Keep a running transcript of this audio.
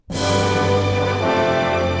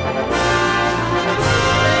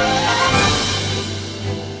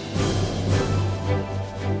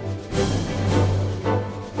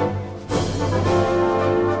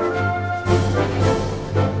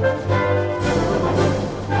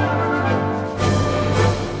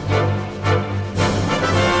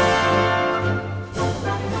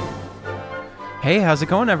Hey, how's it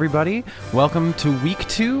going, everybody? Welcome to week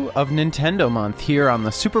 2 of Nintendo Month here on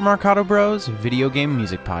the Super Marcato Bros Video Game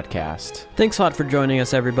Music Podcast. Thanks a lot for joining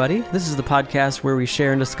us, everybody. This is the podcast where we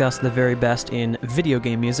share and discuss the very best in video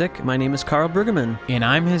game music. My name is Carl Brueggemann. And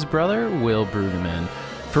I'm his brother, Will Brueggemann.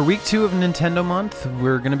 For week 2 of Nintendo Month,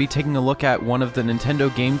 we're going to be taking a look at one of the Nintendo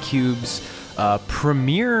GameCube's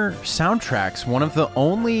premier soundtracks, one of the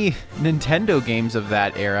only Nintendo games of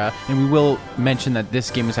that era, and we will mention that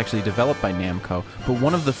this game was actually developed by Namco, but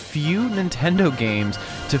one of the few Nintendo games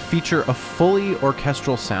to feature a fully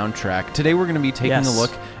orchestral soundtrack. Today we're going to be taking a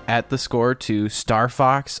look at the score to Star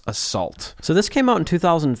Fox Assault. So this came out in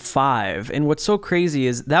 2005, and what's so crazy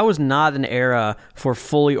is that was not an era for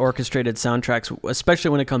fully orchestrated soundtracks,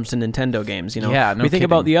 especially when it comes to Nintendo games. You know, yeah, no we think kidding.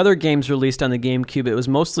 about the other games released on the GameCube, it was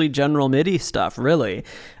mostly general MIDI stuff, really,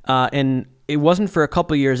 and it wasn't for a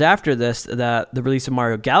couple years after this that the release of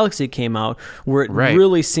Mario Galaxy came out, where it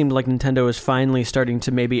really seemed like Nintendo was finally starting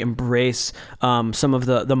to maybe embrace some of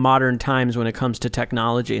the modern times when it comes to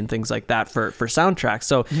technology and things like that for soundtracks.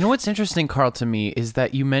 So, you know what's interesting, Carl, to me is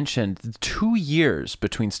that you mentioned 2 years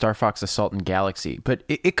between Star Fox Assault and Galaxy, but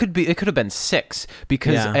it could have been 6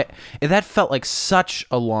 because that felt like such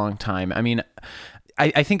a long time. I mean,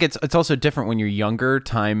 I think it's also different when you're younger.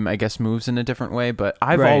 Time, I guess, moves in a different way, but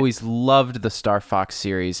I've always loved the Star Fox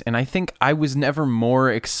series, and I think I was never more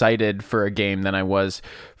excited for a game than I was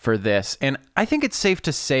for this. And I think it's safe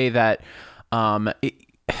to say that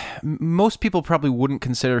most people probably wouldn't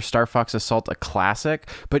consider Star Fox Assault a classic,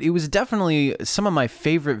 but it was definitely some of my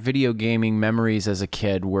favorite video gaming memories as a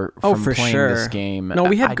kid were from playing this game. No,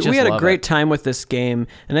 we had a great time with this game,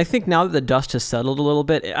 and I think now that the dust has settled a little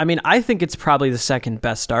bit, I mean, I think it's probably the second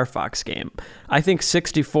best Star Fox game. I think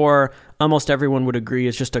 64, almost everyone would agree,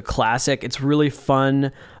 is just a classic. It's really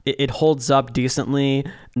fun. It holds up decently.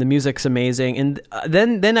 The music's amazing. And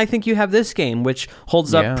then I think you have this game, which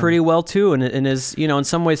holds up pretty well too, and is, you know, in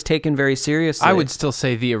some ways taken very seriously. I would still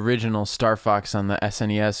say the original Star Fox on the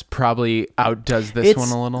SNES probably outdoes this one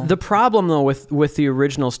a little. The problem, though, with the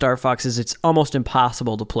original Star Fox is it's almost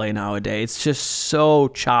impossible to play nowadays. It's just so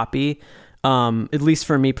choppy. At least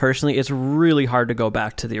for me personally, it's really hard to go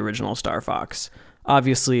back to the original Star Fox.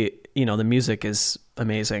 Obviously, you know, the music is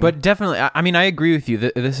amazing. But definitely, I mean, I agree with you.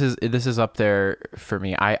 This is up there for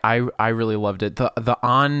me. I really loved it. The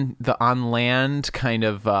on land kind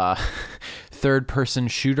of third person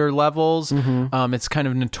shooter levels. Mm-hmm. It's kind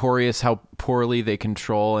of notorious how poorly they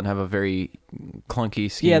control and have a very clunky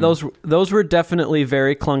scheme. Yeah, those were definitely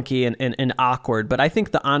very clunky and awkward. But I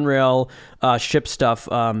think the on rail ship stuff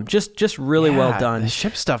just really well done. The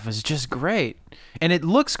ship stuff is just great. And it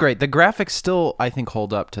looks great. The graphics still, I think,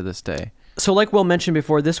 hold up to this day. So like Will mentioned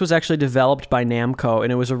before, this was actually developed by Namco,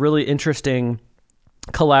 and it was a really interesting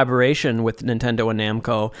collaboration with Nintendo and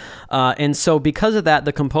Namco. And so because of that,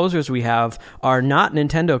 the composers we have are not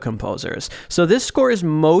Nintendo composers. So this score is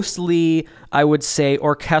mostly, I would say,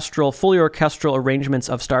 fully orchestral arrangements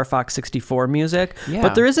of Star Fox 64 music. Yeah.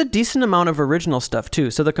 But there is a decent amount of original stuff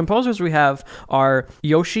too. So the composers we have are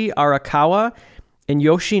Yoshi Arakawa and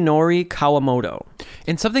Yoshinori Kawamoto.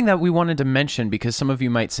 And something that we wanted to mention, because some of you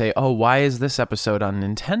might say, oh, why is this episode on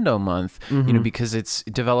Nintendo Month? Mm-hmm. You know, because it's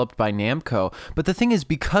developed by Namco. But the thing is,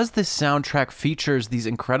 because this soundtrack features these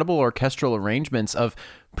incredible orchestral arrangements of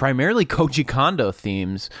primarily Koji Kondo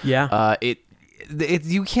themes,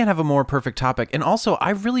 you can't have a more perfect topic. And also, I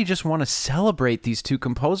really just want to celebrate these two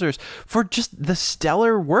composers for just the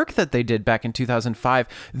stellar work that they did back in 2005.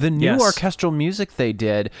 The new orchestral music they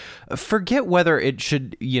did, forget whether it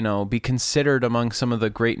should, you know, be considered among some of the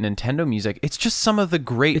great Nintendo music. It's just some of the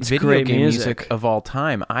great video game music of all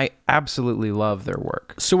time. I absolutely love their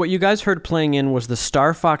work. So what you guys heard playing in was the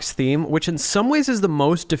Star Fox theme, which in some ways is the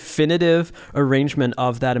most definitive arrangement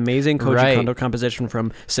of that amazing Koji Kondo composition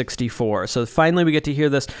from 64. So finally we get to hear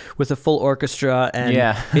this with a full orchestra,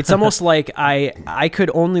 and it's almost like I could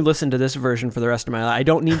only listen to this version for the rest of my life. I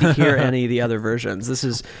don't need to hear any of the other versions. This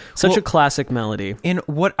is such a classic melody. And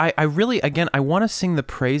what I really, again, I want to sing the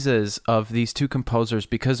praises of these two composers,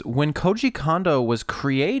 because when Koji Kondo was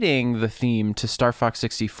creating the theme to Star Fox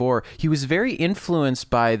 64, he was very influenced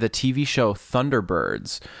by the TV show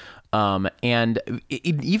Thunderbirds. And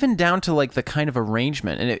even down to like the kind of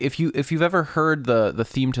arrangement. And if you've ever heard the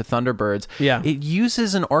theme to Thunderbirds, it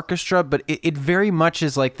uses an orchestra, but it very much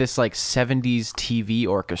is like this like 70s TV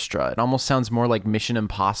orchestra. It almost sounds more like Mission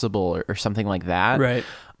Impossible or something like that. Right.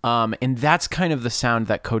 And that's kind of the sound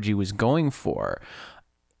that Koji was going for.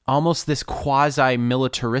 almost this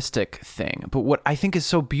quasi-militaristic thing. But what I think is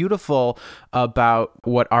so beautiful about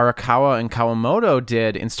what Arakawa and Kawamoto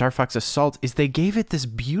did in Star Fox Assault is they gave it this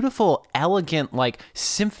beautiful, elegant, like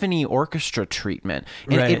symphony orchestra treatment.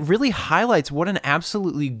 And it really highlights what an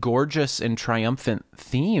absolutely gorgeous and triumphant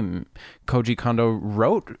theme Koji Kondo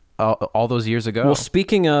wrote all those years ago. Well,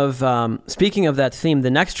 speaking of that theme,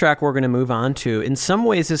 the next track we're going to move on to, in some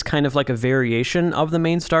ways, is kind of like a variation of the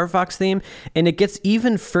main Star Fox theme, and it gets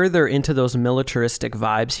even further into those militaristic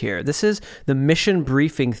vibes here. This is the mission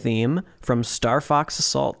briefing theme from Star Fox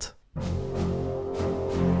Assault.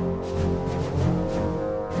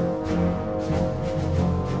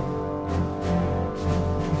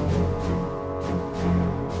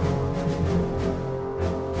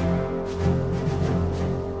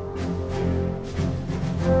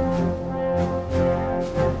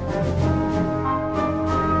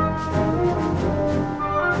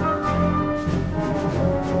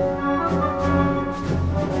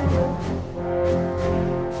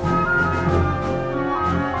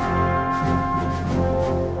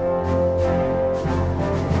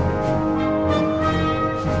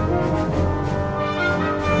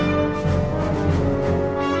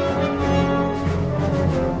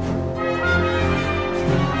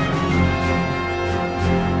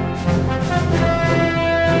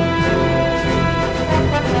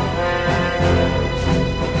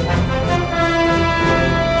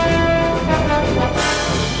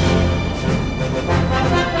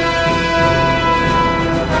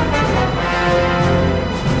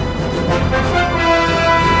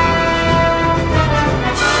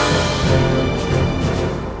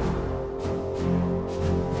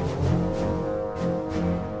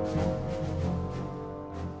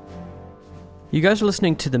 You guys are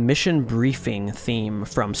listening to the Mission Briefing theme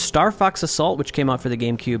from Star Fox Assault, which came out for the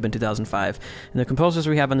GameCube in 2005. And the composers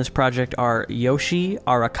we have on this project are Yoshi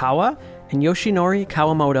Arakawa and Yoshinori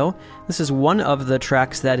Kawamoto. This is one of the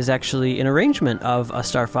tracks that is actually an arrangement of a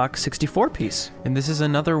Star Fox 64 piece. And this is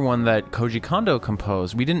another one that Koji Kondo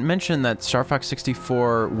composed. We didn't mention that Star Fox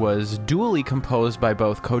 64 was dually composed by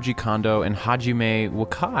both Koji Kondo and Hajime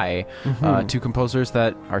Wakai, two composers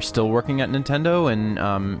that are still working at Nintendo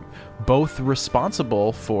and both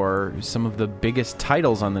responsible for some of the biggest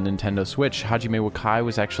titles on the Nintendo Switch. Hajime Wakai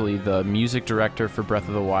was actually the music director for Breath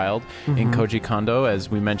of the Wild, and Koji Kondo, as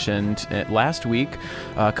we mentioned last week,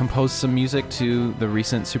 composed some music to the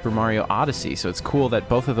recent Super Mario Odyssey. So it's cool that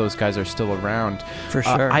both of those guys are still around. For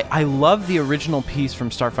sure. I love the original piece from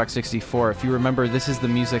Star Fox 64. If you remember, this is the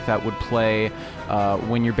music that would play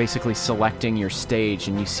when you're basically selecting your stage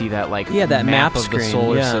and you see that that map of screen, the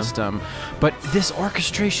solar system. But this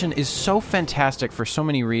orchestration is so fantastic for so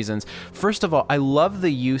many reasons. First of all, I love the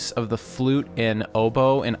use of the flute and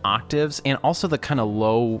oboe and octaves, and also the kind of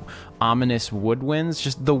low, ominous woodwinds.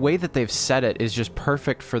 Just the way that they've set it is just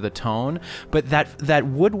perfect for the tone. But that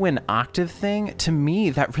woodwind octave thing, to me,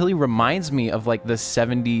 that really reminds me of like the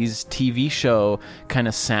 70s TV show kind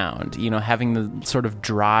of sound, you know, having the sort of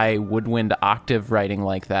dry woodwind octave writing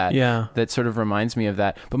like that. Yeah. That sort of reminds me of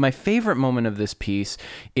that. But my favorite moment of this piece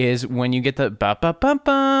is when you get the ba ba ba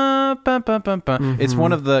ba ba ba ba ba. It's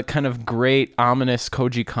one of the kind of great ominous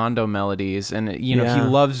Koji Kondo melodies, and you know, he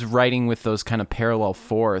loves writing with those kind of parallel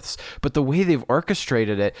fourths. But the way they've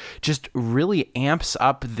orchestrated it just really amps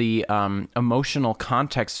up the emotional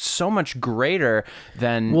context so much greater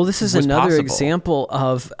than this is another possible. example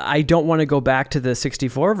of, I don't want to go back to the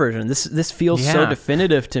 64 version. This feels so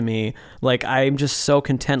definitive to me. Like, I'm just so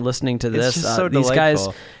content listening to this. It's just so these delightful.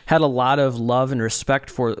 guys had a lot of love and respect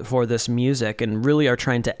for this music, and really are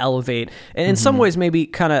trying to elevate and in some ways maybe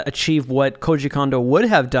kind of achieve what Koji Kondo would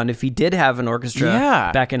have done if he did have an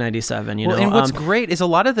orchestra back in 97. You know, and what's great is a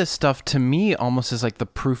lot of this stuff to me almost is like the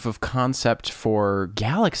proof of concept for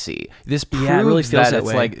Galaxy. This proves it really feels that that it's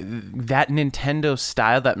way. like that Nintendo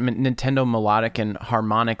style, that Nintendo melodic and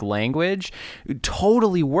harmonic language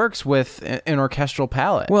totally works with an orchestral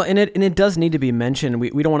palette. Well, and it does need to be mentioned.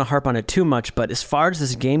 We don't want to harp on it too much, but as far as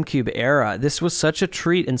this GameCube era, this was such a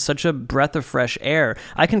treat and such a breath of fresh air.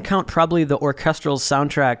 I can count probably the orchestral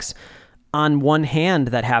soundtracks on one hand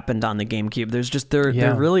that happened on the GameCube. There's just there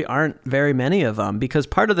really aren't very many of them, because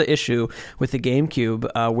part of the issue with the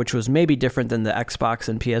GameCube, which was maybe different than the Xbox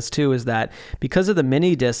and PS2, is that because of the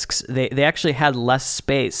mini discs, they actually had less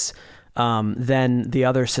space than the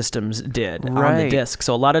other systems did on the Right. disc.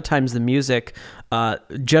 So a lot of times the music,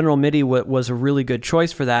 General MIDI was a really good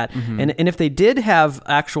choice for that. And if they did have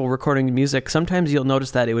actual recording music, sometimes you'll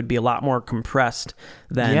notice that it would be a lot more compressed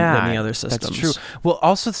than the other systems. That's true. Well,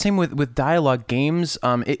 also the same with dialogue games.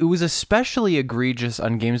 It was especially egregious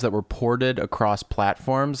on games that were ported across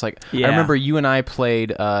platforms. Like I remember you and I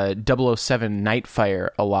played 007 Nightfire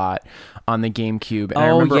a lot on the GameCube, and I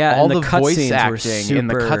remember all the voice acting in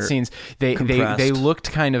the cutscenes. They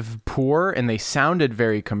looked kind of poor and they sounded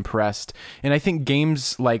very compressed. And I think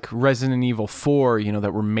games like Resident Evil 4,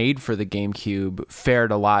 that were made for the GameCube,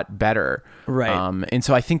 fared a lot better. Right. And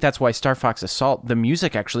so I think that's why Star Fox Assault, the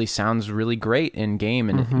music actually sounds really great in game,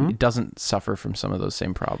 and it doesn't suffer from some of those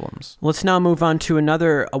same problems. Let's now move on to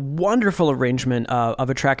a wonderful arrangement of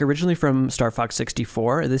a track originally from Star Fox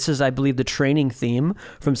 64. This is, I believe, the training theme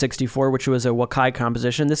from 64, which was a Wakai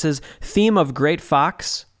composition. This is Theme of Great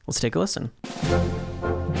Fox. Let's take a listen.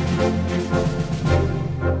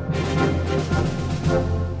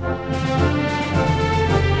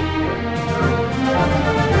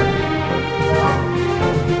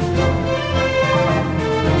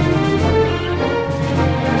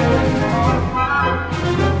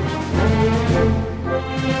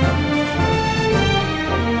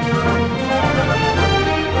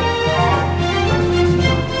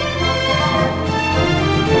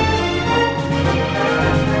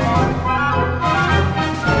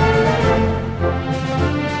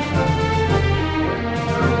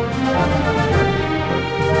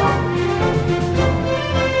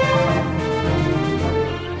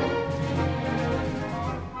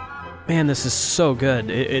 Man, this is so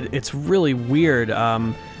good. It's really weird.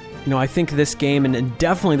 I think this game and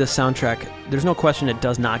definitely the soundtrack, there's no question it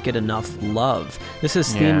does not get enough love. This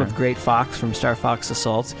is Theme of Great Fox from Star Fox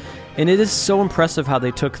Assault, and it is so impressive how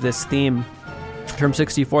they took this theme from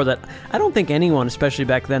 64 that I don't think anyone, especially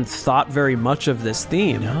back then, thought very much of this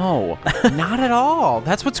theme. No, not at all.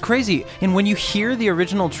 That's what's crazy. And when you hear the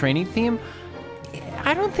original training theme,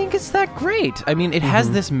 I don't think it's that great. I mean, it has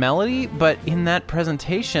this melody, but in that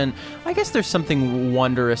presentation, I guess there's something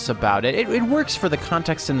wondrous about it. It works for the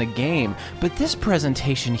context in the game, but this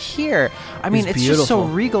presentation here, I mean, it's just so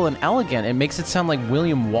regal and elegant. It makes it sound like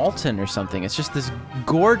William Walton or something. It's just this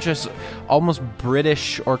gorgeous, almost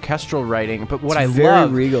British orchestral writing. But what I love, very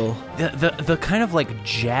regal. The kind of like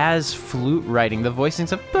jazz flute writing, the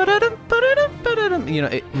voicings of ba-da-dum, ba-da-dum, ba-da-dum,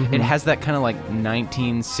 it has that kind of like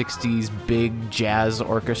 1960s big jazz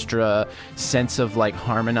orchestra sense of like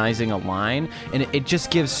harmonizing a line, and it just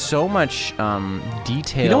gives so much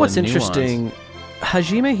detail. You know what's and interesting?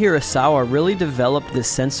 Hajime Hirasawa really developed this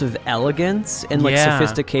sense of elegance and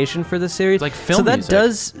sophistication for the series. Like film so that music.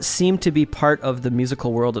 does seem to be part of the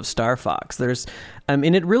musical world of Star Fox.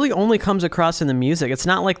 And it really only comes across in the music. It's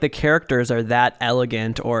not like the characters are that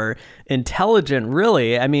elegant or intelligent,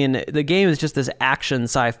 really. I mean, the game is just this action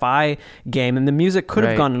sci-fi game, and the music could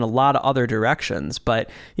have gone in a lot of other directions. But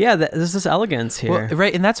yeah, there's this elegance here. Well,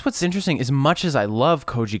 right, and that's what's interesting. As much as I love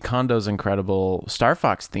Koji Kondo's incredible Star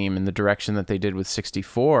Fox theme and the direction that they did with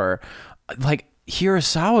 64, like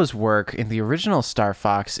Hirasawa's work in the original Star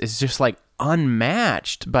Fox is just like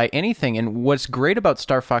unmatched by anything. And what's great about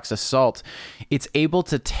Star Fox Assault, it's able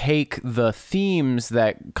to take the themes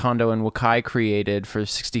that Kondo and Wakai created for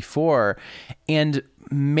 64 and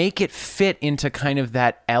make it fit into kind of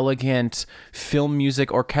that elegant film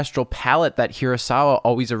music orchestral palette that Hirasawa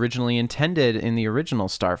always originally intended in the original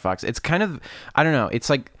Star Fox. It's kind of, I don't know, it's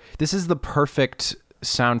like this is the perfect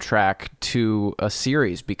soundtrack to a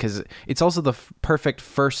series because it's also the perfect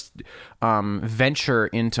first venture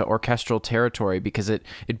into orchestral territory because it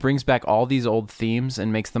brings back all these old themes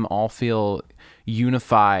and makes them all feel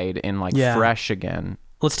unified and like fresh again.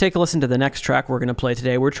 Let's take a listen to the next track we're going to play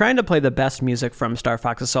today. We're trying to play the best music from Star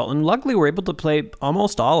Fox Assault, and luckily we're able to play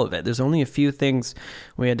almost all of it. There's only a few things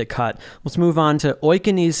we had to cut. Let's move on to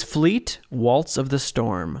Oikane's Fleet, Waltz of the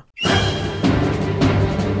Storm.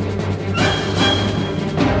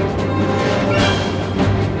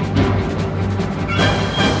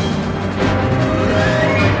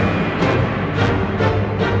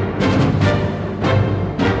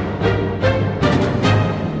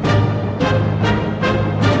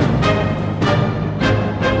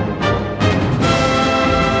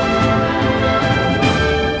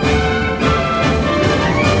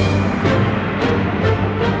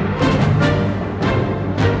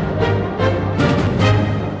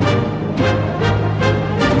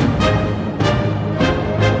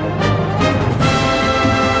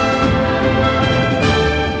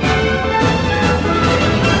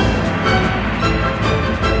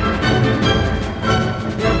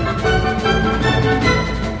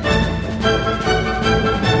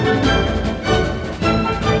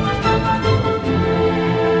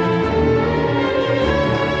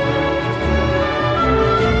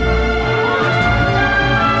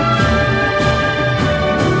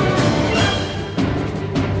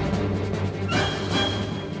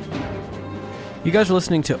 You guys are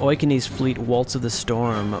listening to Oikini's Fleet Waltz of the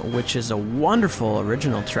Storm, which is a wonderful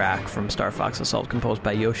original track from Star Fox Assault composed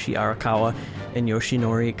by Yoshi Arakawa and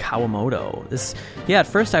Yoshinori Kawamoto. At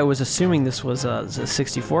first I was assuming this was a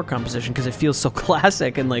 64 composition because it feels so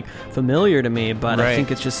classic and like familiar to me, but I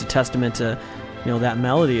think it's just a testament to, that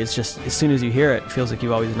melody. It's just, as soon as you hear it, it feels like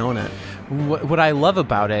you've always known it. What I love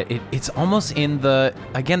about it's almost in the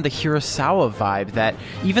Hirasawa vibe, that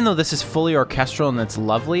even though this is fully orchestral and it's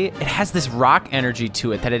lovely, it has this rock energy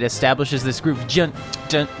to it, that it establishes this groove. Dun,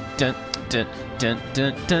 dun, dun, dun, dun,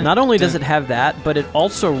 dun, dun, Not only does it have that, but it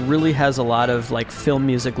also really has a lot of like film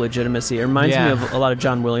music legitimacy. It reminds me of a lot of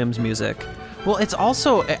John Williams music. Well, it's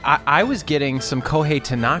also, I was getting some Kohei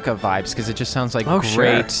Tanaka vibes because it just sounds like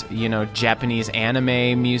great, Japanese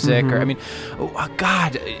anime music. Or, I mean,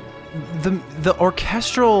 God, the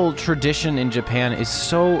orchestral tradition in Japan is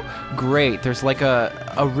so great. There's like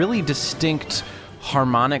a really distinct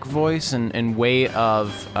harmonic voice and way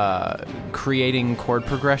of creating chord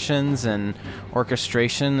progressions and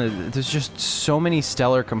orchestration. There's just so many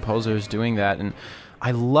stellar composers doing that, and I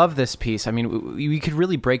love this piece. I mean, we could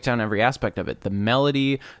really break down every aspect of it. The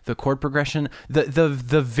melody, the chord progression,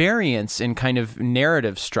 the variance in kind of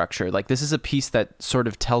narrative structure. Like, this is a piece that sort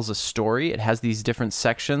of tells a story. It has these different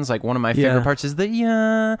sections. Like, one of my favorite parts is the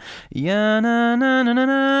na na na na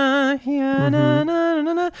na, na na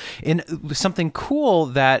na na. And something cool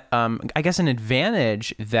that, I guess an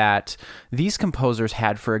advantage that these composers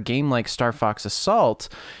had for a game like Star Fox Assault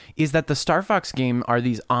is that the Star Fox game are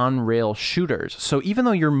these on-rail shooters. So even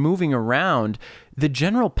though you're moving around, the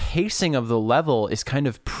general pacing of the level is kind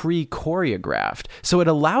of pre-choreographed. So it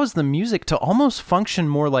allows the music to almost function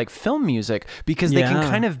more like film music, because they can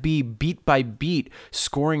kind of be beat by beat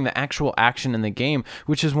scoring the actual action in the game,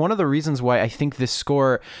 which is one of the reasons why I think this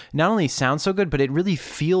score not only sounds so good, but it really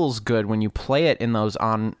feels good when you play it in those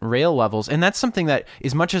on-rail levels. And that's something that,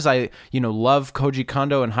 as much as I, love Koji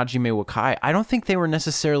Kondo and Hajime Wakai, I don't think they were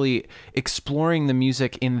necessarily exploring the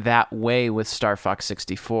music in that way with Star Fox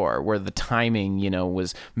 64, where the timing,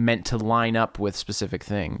 was meant to line up with specific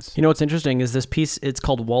things. What's interesting is this piece, it's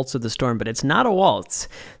called Waltz of the Storm, but it's not a waltz.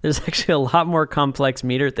 There's actually a lot more complex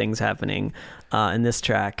meter things happening in this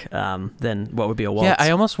track than what would be a waltz. Yeah, I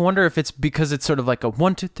almost wonder if it's because it's sort of like a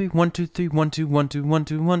 1 2 3 1 2 3 1 2 1 2 1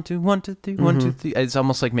 2 1 2 1 2 3 1 2 3. It's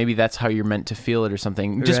almost like maybe that's how you're meant to feel it or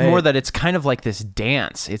something. Just more that it's kind of like this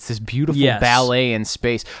dance. It's this beautiful ballet in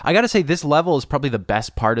space. I got to say, this level is probably the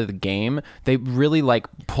best part of the game. They really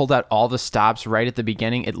pulled out all the stops right at the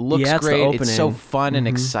beginning. It looks great. It's so fun and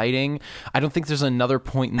exciting. I don't think there's another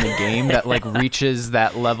point in the game that reaches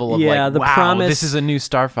that level of wow, this is a new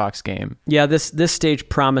Star Fox game. Yeah, this stage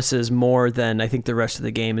promises more than I think the rest of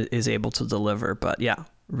the game is able to deliver. But yeah,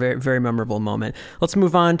 very, very memorable moment. Let's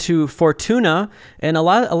move on to Fortuna. And a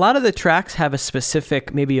lot of the tracks have a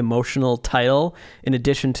specific, maybe emotional title in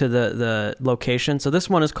addition to the location. So this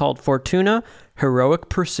one is called Fortuna, Heroic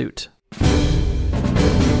Pursuit.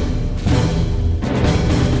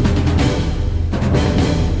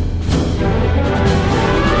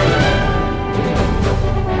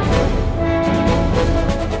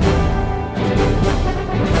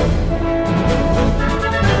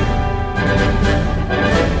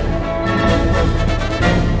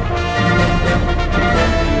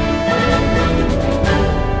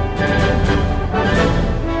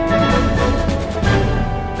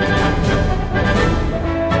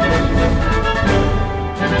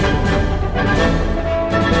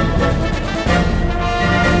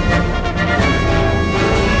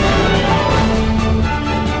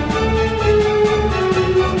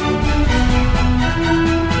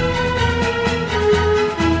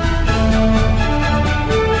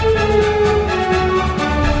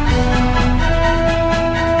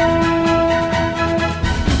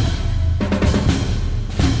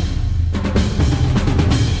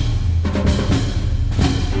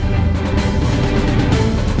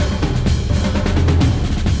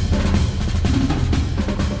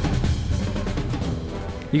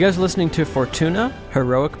 You guys are listening to Fortuna,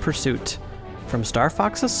 Heroic Pursuit from Star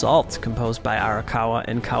Fox Assault, composed by Arakawa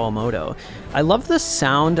and Kawamoto. I love the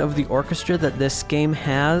sound of the orchestra that this game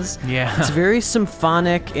has. Yeah. It's very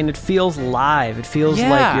symphonic and it feels live. It feels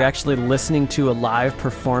like you're actually listening to a live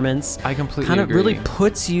performance. I completely kind of agree. Really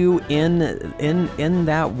puts you in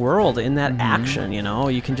that world, in that action,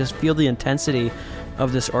 You can just feel the intensity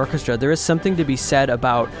of this orchestra. There is something to be said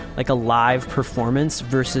about like a live performance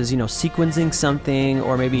versus, sequencing something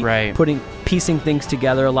or maybe piecing things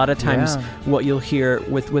together. A lot of times what you'll hear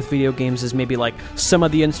with video games is maybe like some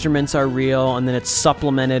of the instruments are real and then it's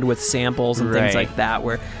supplemented with samples and things like that,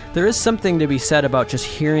 where there is something to be said about just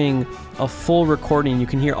hearing a full recording. You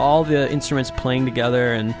can hear all the instruments playing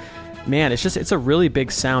together, and man, it's a really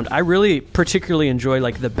big sound. I really particularly enjoy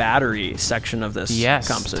like the battery section of this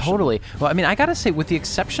composition. Yes, totally. Well, I mean, I gotta say, with the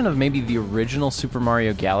exception of maybe the original Super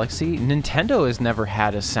Mario Galaxy, Nintendo has never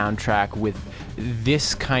had a soundtrack with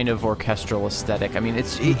this kind of orchestral aesthetic. I mean,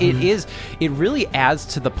 it really adds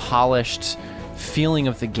to the polished feeling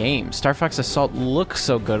of the game. Star Fox Assault looks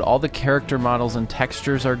so good. All the character models and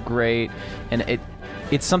textures are great, and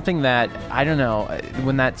it's something that, I don't know,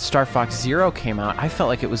 when that Star Fox Zero came out, I felt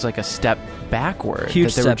like it was like a step backward.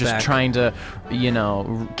 Huge that they step were just back. trying to,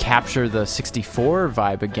 capture the 64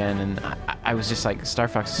 vibe again, and I was just like, Star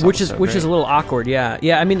Fox Assault which is a little awkward. Yeah.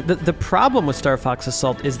 I mean, the problem with Star Fox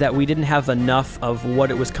Assault is that we didn't have enough of what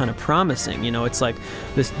it was kind of promising. It's like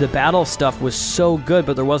the battle stuff was so good,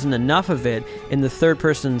 but there wasn't enough of it. And the third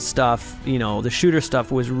person stuff, the shooter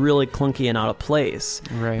stuff was really clunky and out of place.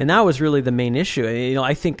 Right. And that was really the main issue.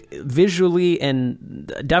 I think visually and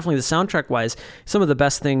definitely the soundtrack wise, some of the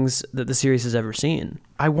best things that the series has ever seen.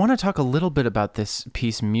 I want to talk a little bit about this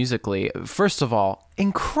piece musically. First of all,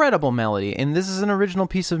 incredible melody, and this is an original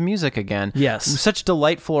piece of music again. Yes. Such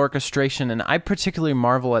delightful orchestration, and I particularly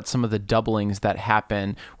marvel at some of the doublings that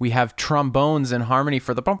happen. We have trombones in harmony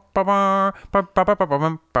for the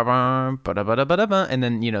and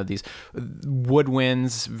then, these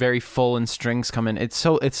woodwinds, very full, and strings come in. It's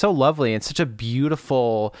so lovely. It's such a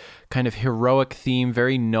beautiful kind of heroic theme,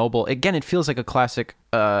 very noble. Again, it feels like a classic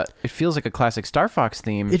Star Fox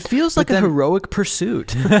theme. It feels like a heroic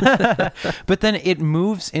pursuit. But then it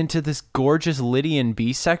moves into this gorgeous Lydian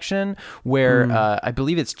B section where I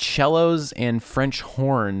believe it's cellos and French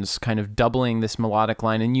horns kind of doubling this melodic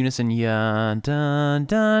line in unison. Yeah, dun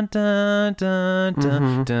dun dun dun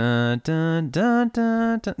dun dun dun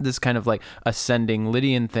dun dun. This kind of like ascending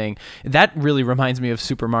Lydian thing. That really reminds me of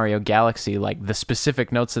Super Mario Galaxy, like the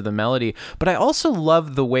specific notes of the melody. But I also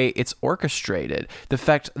love the way it's orchestrated. The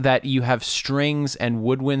fact that you have strings and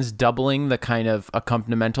woodwinds doubling the kind of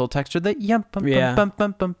accompanimental texture that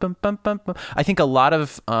I think a lot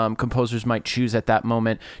of composers might choose at that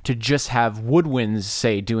moment to just have woodwinds,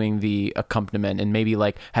 say, doing the accompaniment and maybe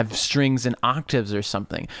like have strings and octaves or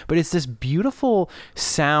something. But it's this beautiful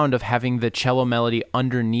sound of having the cello melody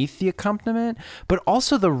underneath the accompaniment, but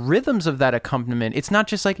also the rhythms of that accompaniment. It's not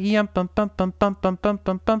just like it's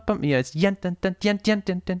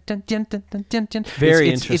Very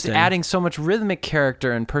It's interesting. adding so much rhythmic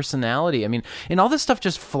character and personality. I mean, and all this stuff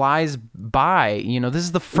just flies by. This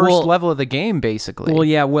is the first level of the game, basically. Well,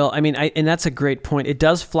 yeah, I mean, and that's a great point. It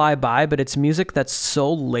does fly by, but it's music that's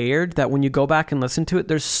so layered that when you go back and listen to it,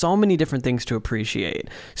 there's so many different things to appreciate.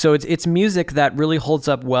 So it's music that really holds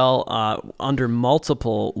up well under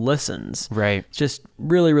multiple listens. Right. It's just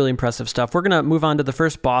really, really impressive stuff. We're going to move on to the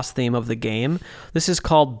first boss theme of the game. This is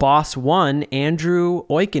called Boss 1, Andrew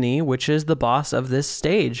Oikeni, which is the boss of this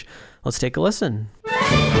stage. Let's take a listen.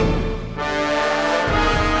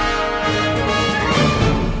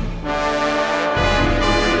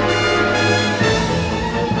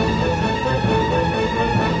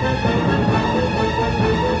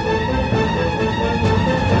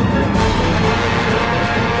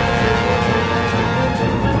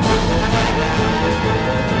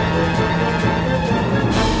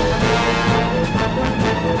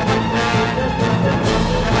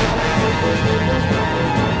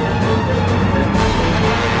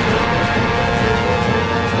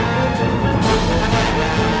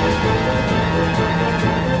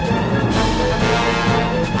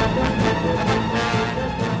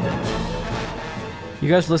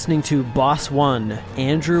 You guys are listening to Boss 1,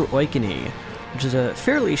 Andrew Oikeni, which is a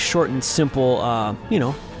fairly short and simple,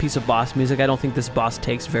 piece of boss music. I don't think this boss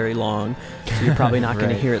takes very long, so you're probably not going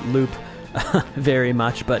to hear it loop very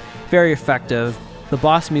much, but very effective. The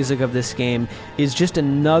boss music of this game is just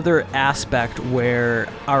another aspect where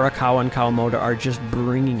Arakawa and Kawamoto are just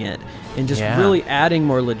bringing it and just really adding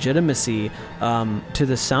more legitimacy to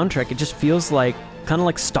the soundtrack. It just feels like kind of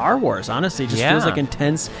like Star Wars, honestly. It just feels like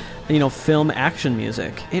intense, film action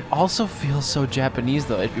music. It also feels so Japanese,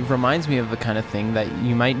 though. It reminds me of the kind of thing that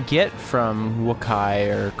you might get from Wakai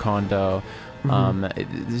or Kondo.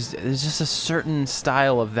 There's just a certain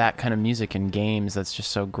style of that kind of music in games that's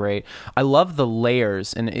just so great. I love the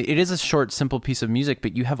layers, and it is a short, simple piece of music,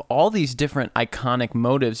 but you have all these different iconic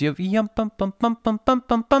motives. You have yum bum bum bum bum bum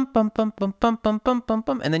bum bum bum bum bum bum bum bum bum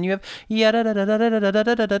bum, and then you have and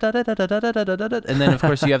then of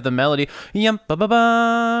course you have the melody yum ba ba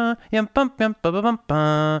ba yum bum bum ba ba bum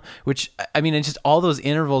ba, which I mean, it's just all those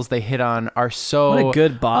intervals they hit on are so what a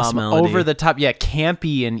good boss melody. Over the top,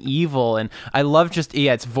 campy and evil, and I love just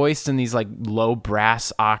it's voiced in these like low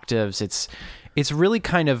brass octaves. It's really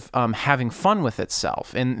kind of having fun with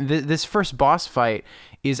itself, and this first boss fight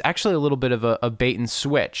is actually a little bit of a bait and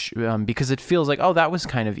switch because it feels like, oh, that was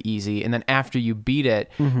kind of easy, and then after you beat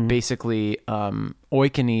it, basically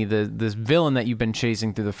Oikini, this villain that you've been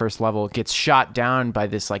chasing through the first level, gets shot down by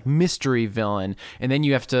this like mystery villain, and then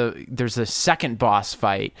there's a second boss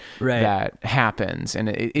fight that happens, and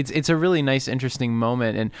it's a really nice, interesting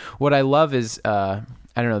moment. And what I love is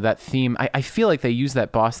I don't know, that theme. I feel like they use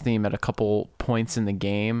that boss theme at a couple points in the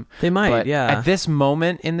game. They might, but yeah. At this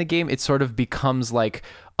moment in the game, it sort of becomes like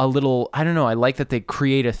a little, I don't know, I like that they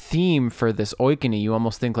create a theme for this Oikini. You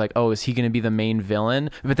almost think like, oh, is he going to be the main villain?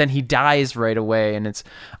 But then he dies right away, and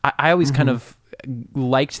I always kind of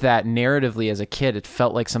liked that narratively as a kid. It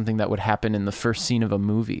felt like something that would happen in the first scene of a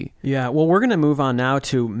movie. Yeah, well, we're going to move on now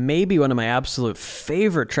to maybe one of my absolute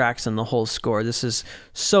favorite tracks in the whole score. This is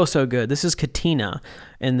so good. This is Katina,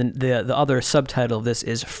 and the other subtitle of this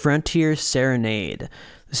is Frontier Serenade.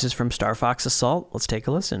 This is from Star Fox Assault. Let's take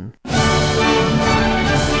a listen.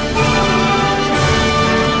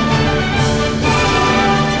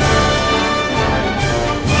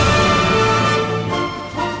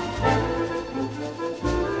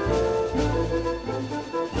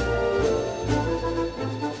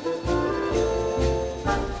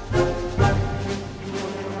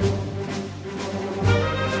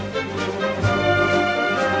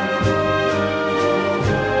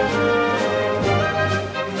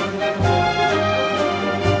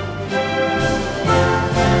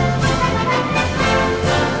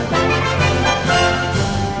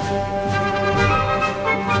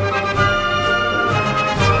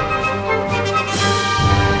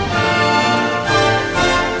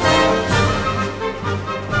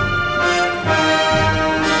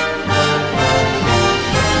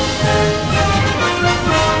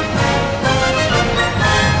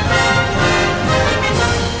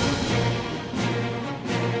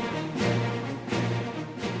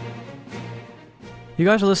 You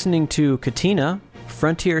guys are listening to Katina,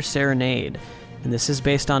 Frontier Serenade, and this is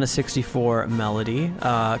based on a 64 melody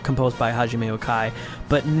composed by Hajime Okai.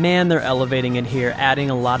 But man, they're elevating it here, adding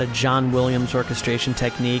a lot of John Williams orchestration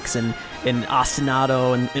techniques and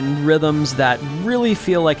ostinato and rhythms that really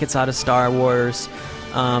feel like it's out of Star Wars.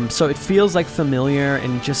 So it feels like familiar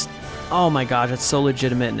and just, oh my gosh, it's so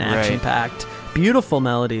legitimate and action-packed. Beautiful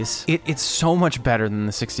melodies. It's so much better than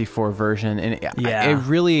the 64 version, and it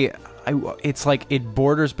really... it's like it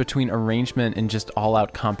borders between arrangement and just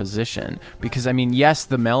all-out composition, because I mean, yes,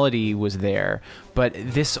 the melody was there, but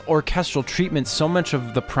this orchestral treatment, so much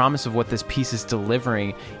of the promise of what this piece is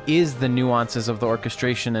delivering is the nuances of the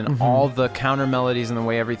orchestration and all the counter melodies and the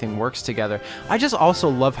way everything works together. I just also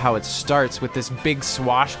love how it starts with this big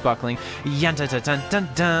swashbuckling, such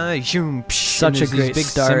a great big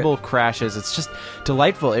start. cymbal crashes. It's just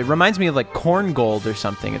delightful. It reminds me of like Korn Gold or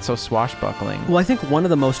something. It's so swashbuckling. Well, I think one of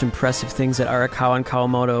the most impressive things that Arakawa and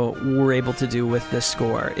Kawamoto were able to do with this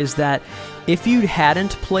score is that if you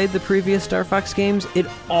hadn't played the previous Star Fox games, it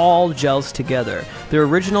all gels together. The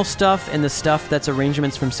original stuff and the stuff that's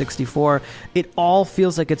arrangements from 64, it all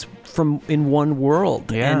feels like it's from in one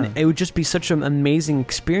world. Yeah. And it would just be such an amazing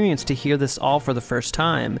experience to hear this all for the first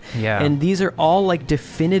time. Yeah. And these are all like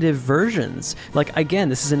definitive versions. Like, again,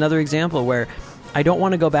 this is another example where I don't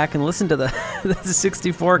want to go back and listen to the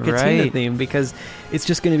 64 Katina theme because it's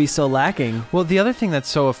just going to be so lacking. Well, the other thing that's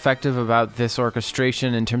so effective about this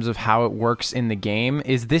orchestration in terms of how it works in the game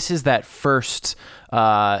is this is that first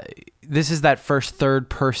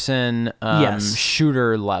third-person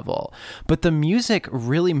shooter level. But the music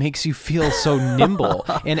really makes you feel so nimble.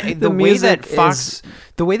 And the way that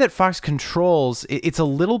Fox controls, it's a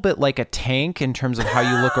little bit like a tank in terms of how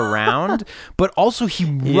you look around, but also he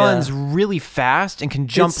runs really fast and can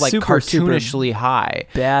jump like cartoonishly high.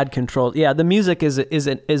 Bad control. Yeah, the music is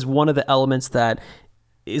one of the elements that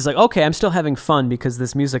is like, okay, I'm still having fun because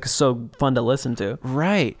this music is so fun to listen to.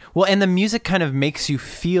 Right. Well, and the music kind of makes you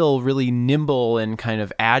feel really nimble and kind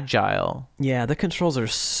of agile. Yeah, the controls are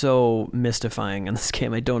so mystifying in this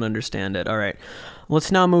game. I don't understand it. All right.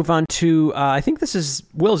 Let's now move on to, I think this is,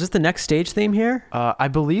 Will, is this the next stage theme here? I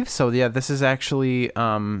believe so. Yeah, this is actually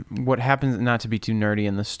what happens, not to be too nerdy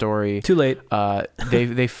in the story. Too late.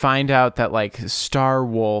 They find out that like Star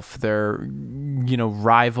Wolf, their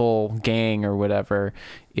rival gang or whatever,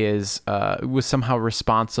 was somehow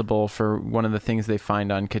responsible for one of the things they find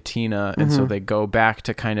on Katina, and so they go back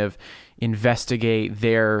to kind of investigate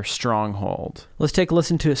their stronghold. Let's take a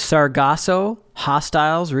listen to Sargasso,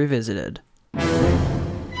 Hostiles Revisited.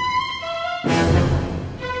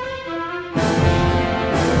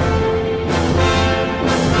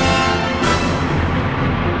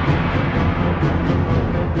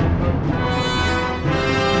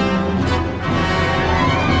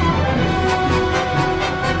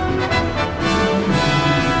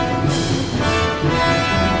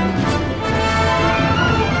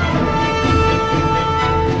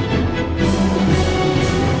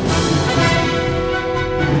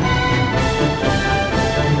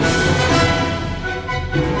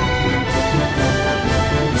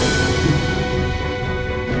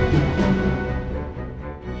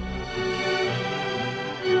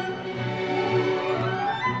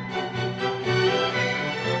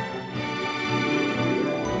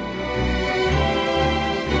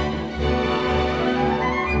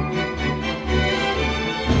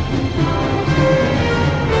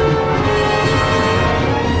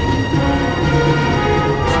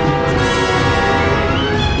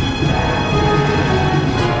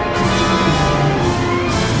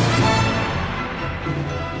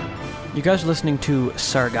 You guys are listening to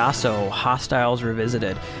Sargasso, Hostiles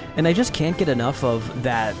Revisited, and I just can't get enough of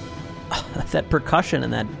that that percussion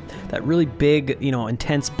and that really big,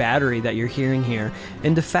 intense battery that you're hearing here.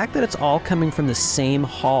 And the fact that it's all coming from the same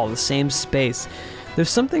hall, the same space,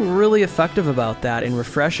 there's something really effective about that and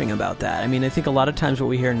refreshing about that. I mean, I think a lot of times what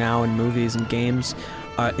we hear now in movies and games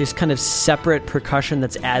is kind of separate percussion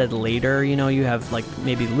that's added later. You have like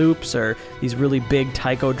maybe loops or these really big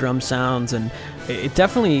taiko drum sounds, and it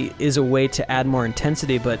definitely is a way to add more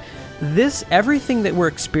intensity. But everything that we're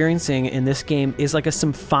experiencing in this game is like a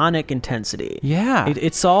symphonic intensity. Yeah.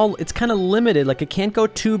 It's kind of limited. Like it can't go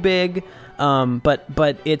too big.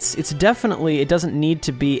 But it's definitely, it doesn't need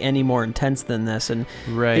to be any more intense than this. And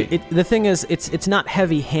right. The thing is, it's not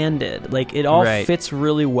heavy-handed. Like it all right. fits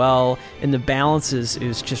really well, and the balance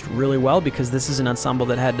is just really well because this is an ensemble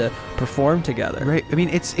that had to perform together. Right. I mean,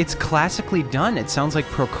 it's classically done. It sounds like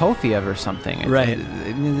Prokofiev or something. Right.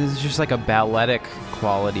 There's just like a balletic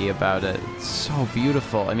quality about it. It's so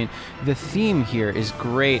beautiful. I mean, the theme here is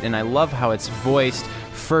great, and I love how it's voiced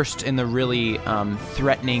first in the really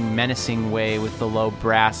threatening, menacing way with the low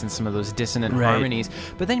brass and some of those dissonant harmonies.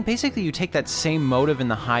 But then basically you take that same motive in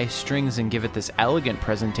the high strings and give it this elegant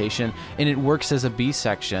presentation, and it works as a B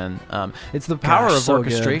section. It's the power of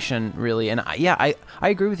orchestration, really. And I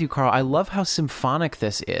agree with you, Carl. I love how symphonic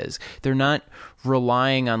this is. They're not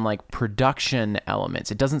relying on like production elements.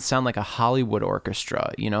 It doesn't sound like a Hollywood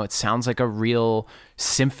orchestra. It sounds like a real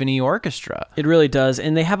symphony orchestra. It really does.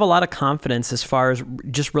 And they have a lot of confidence as far as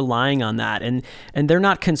just relying on that. And they're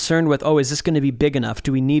not concerned with, is this going to be big enough?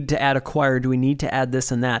 Do we need to add a choir? Do we need to add this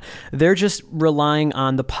and that? They're just relying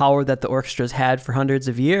on the power that the orchestra's had for hundreds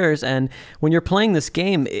of years. And when you're playing this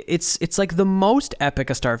game, it's like the most epic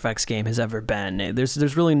a Star Fox game has ever been.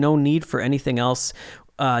 There's really no need for anything else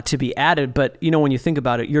to be added. But when you think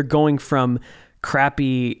about it, you're going from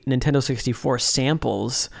crappy Nintendo 64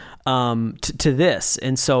 samples to this,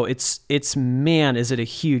 and so it's man, is it a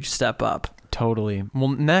huge step up. Totally. Well,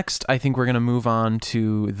 next I think we're going to move on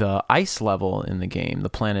to the ice level in the game, the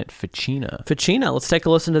planet Ficina. Let's take a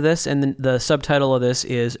listen to this, and the subtitle of this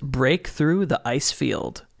is Break Through the Ice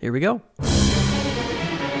Field. Here we go.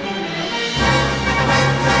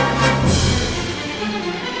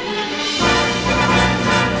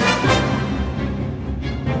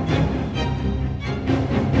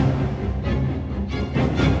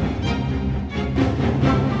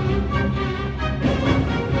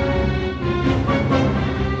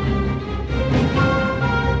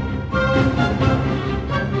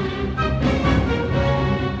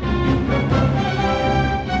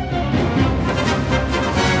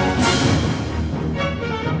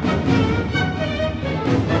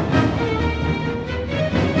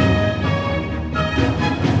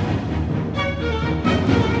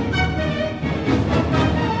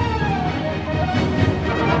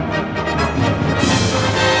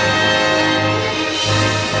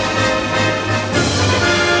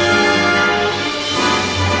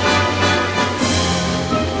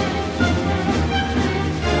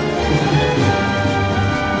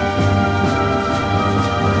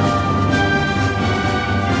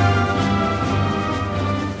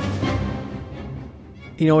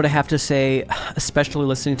 You know what I have to say, especially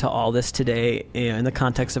listening to all this today in the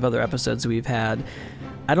context of other episodes we've had,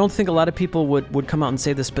 I don't think a lot of people would come out and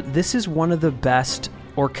say this, but this is one of the best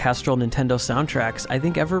orchestral Nintendo soundtracks I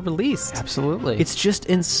think ever released. Absolutely. It's just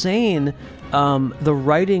insane. The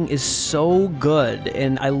writing is so good,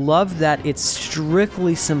 and I love that it's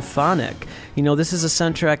strictly symphonic. You know, this is a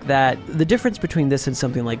soundtrack that the difference between this and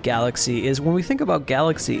something like Galaxy is when we think about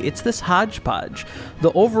Galaxy, it's this hodgepodge.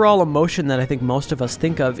 The overall emotion that I think most of us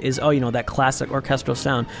think of is, oh, you know, that classic orchestral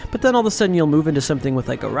sound. But then all of a sudden you'll move into something with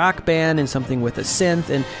like a rock band and something with a synth,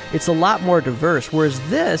 and it's a lot more diverse. Whereas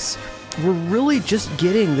this, we're really just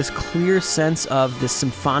getting this clear sense of this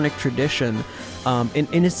symphonic tradition.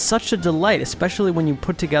 And it's such a delight, especially when you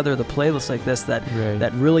put together the playlist like this that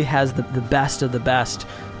really has the best of the best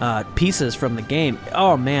pieces from the game.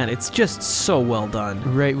 Oh man, it's just so well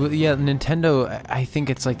done. Right. Well, yeah, Nintendo, I think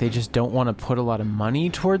it's like they just don't want to put a lot of money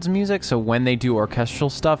towards music. So when they do orchestral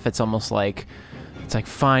stuff, it's almost like, it's like,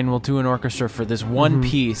 fine, we'll do an orchestra for this one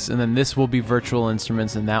piece, and then this will be virtual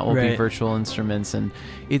instruments, and that will be virtual instruments. And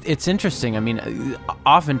it's interesting. I mean,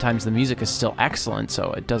 oftentimes the music is still excellent,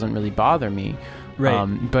 so it doesn't really bother me. Right.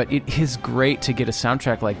 But it is great to get a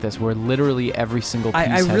soundtrack like this where literally every single piece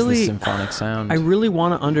has this symphonic sound. I really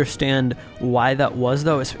want to understand why that was,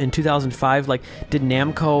 though. In 2005, like, did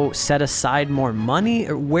Namco set aside more money?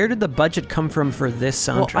 Or where did the budget come from for this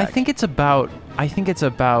soundtrack? Well, I think it's about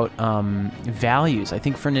values. I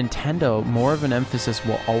think for Nintendo, more of an emphasis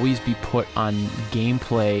will always be put on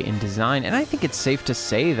gameplay and design. And I think it's safe to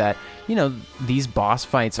say that, you know, these boss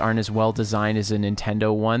fights aren't as well designed as a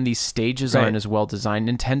Nintendo one. These stages aren't as well designed.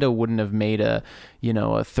 Nintendo wouldn't have made a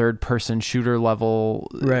third-person shooter level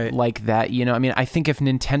like that. You know, I mean, I think if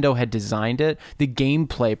Nintendo had designed it, the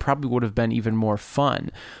gameplay probably would have been even more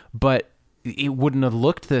fun. But it wouldn't have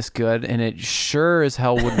looked this good, and it sure as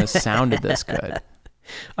hell wouldn't have sounded this good.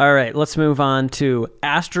 All right, let's move on to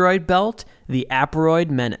Asteroid Belt, the Aperoid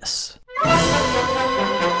Menace.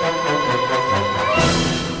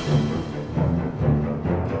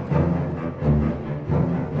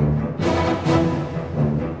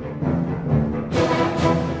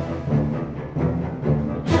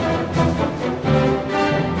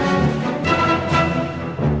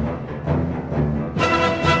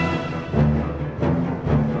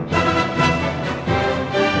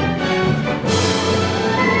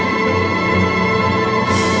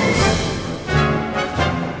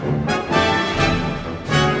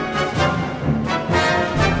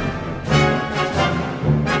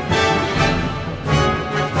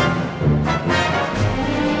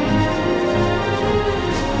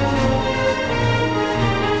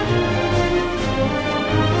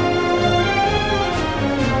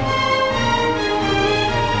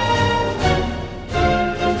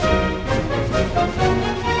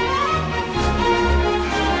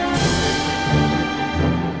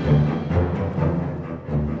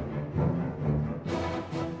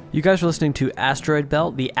 You guys are listening to Asteroid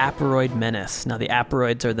Belt, the Aperoid Menace. Now, the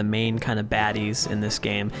Aperoids are the main kind of baddies in this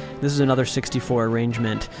game. This is another 64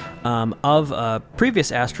 arrangement of a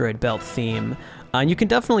previous Asteroid Belt theme. And you can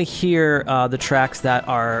definitely hear the tracks that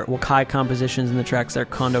are Wakai compositions and the tracks that are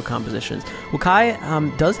Kondo compositions.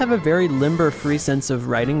 Wakai does have a very limber, free sense of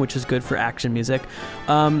writing, which is good for action music.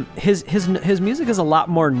 His music is a lot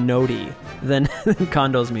more notey than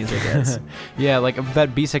Kondo's music is. Yeah, like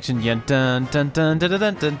that B section. Dun, dun, dun, dun, dun,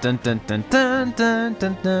 dun, dun, dun, dun, dun, dun,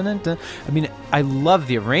 dun, dun, dun. I mean, I love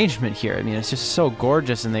the arrangement here. I mean, it's just so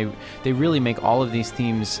gorgeous, and they really make all of these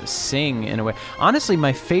themes sing in a way. Honestly,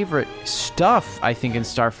 my favorite stuff, I think, in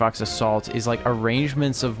Star Fox Assault is like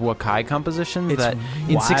arrangements of Wakai compositions that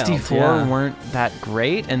in 64 weren't that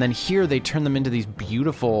great, and then here they turn them into these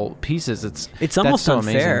beautiful pieces. It's almost so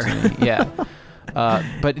unfair. Amazing to me. Yeah.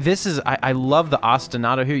 But this is, I love the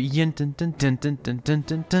ostinato here,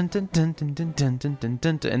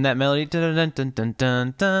 and that melody.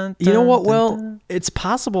 You know what, Will? It's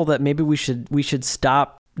possible that maybe we should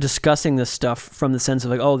stop discussing this stuff from the sense of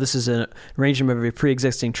like, oh, this is an arrangement of a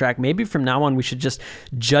pre-existing track. Maybe from now on we should just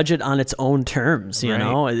judge it on its own terms, you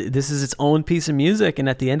know? This is its own piece of music, and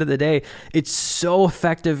at the end of the day, it's so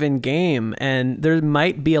effective in game, and there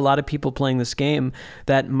might be a lot of people playing this game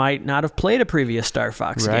that might not have played a previous Star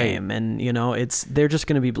Fox game, and you know, they're just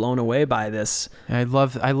going to be blown away by this. I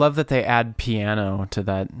love that they add piano to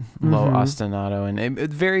that low ostinato, and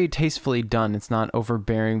it's very tastefully done. It's not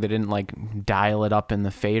overbearing. They didn't like dial it up in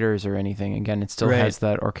the faders or anything. Again, it still has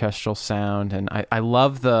that orchestral sound, and I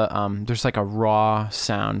love the there's like a raw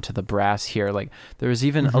sound to the brass here. Like there's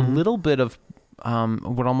even a little bit of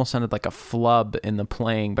what almost sounded like a flub in the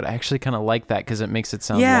playing, but I actually kind of like that because it makes it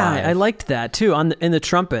sound live. I liked that too in the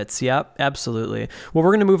trumpets. Yep, absolutely. Well,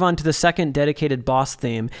 we're going to move on to the second dedicated boss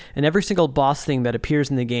theme, and every single boss theme that appears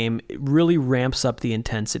in the game really ramps up the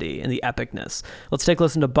intensity and the epicness. Let's take a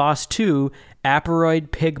listen to Boss 2,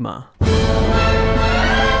 Aparoid Pigma.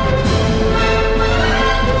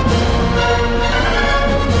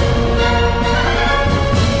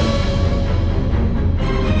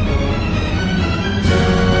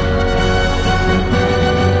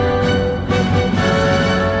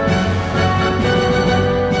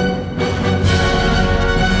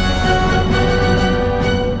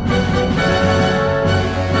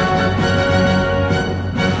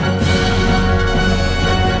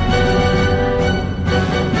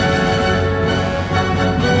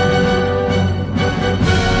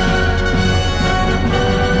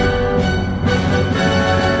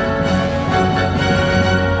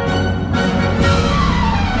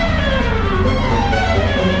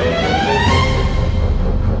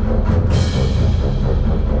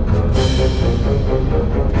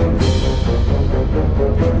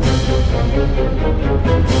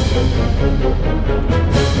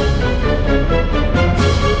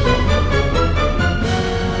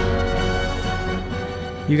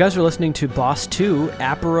 You guys are listening to Boss 2,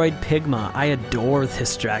 Aparoid Pigma. I adore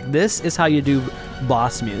this track. This is how you do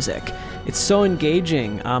boss music. It's so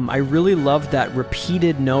engaging. I really love that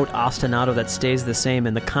repeated note ostinato that stays the same,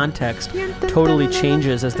 and the context totally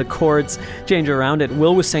changes as the chords change around it.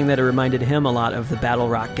 Will was saying that it reminded him a lot of the Battle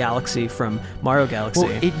Rock Galaxy from Mario Galaxy.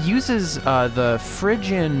 Well, it uses the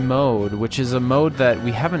Phrygian mode, which is a mode that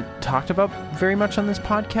we haven't talked about very much on this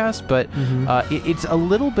podcast, but it's a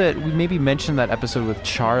little bit, we maybe mentioned that episode with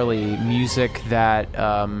Charlie, music that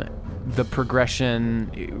the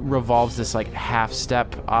progression revolves this like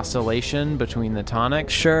half-step oscillation between the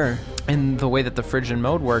tonics. Sure. And the way that the Phrygian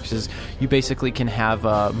mode works is you basically can have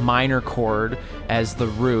a minor chord as the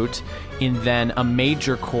root, and then a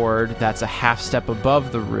major chord that's a half step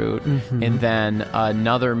above the root, and then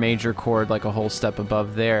another major chord like a whole step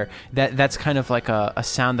above there. That's kind of like a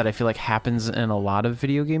sound that I feel like happens in a lot of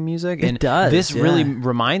video game music. And it does. This really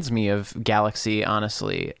reminds me of Galaxy,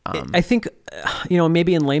 honestly. I think,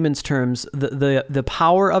 maybe in layman's terms, the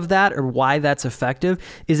power of that, or why that's effective,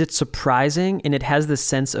 is it's surprising and it has this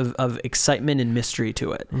sense of excitement and mystery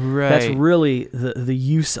to it. Right. That's really the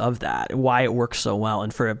use of that, why it works so well.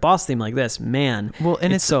 And for a boss theme like this, man,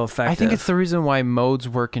 it's so effective. I think it's the reason why modes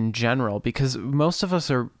work in general, because most of us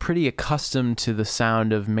are pretty accustomed to the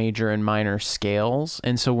sound of major and minor scales.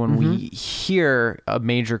 And so when we hear a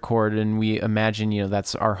major chord and we imagine,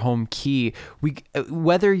 that's our home key,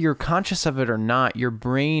 whether you're conscious of it or not, your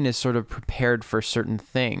brain is sort of prepared for certain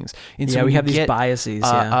things. And so we have these biases.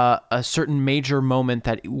 A certain major moment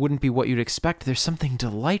that wouldn't be what you'd expect, there's something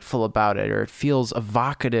delightful about it, or it feels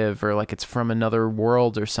evocative, or like it's from another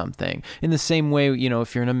world or something. In the same way,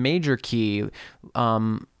 if you're in a major key,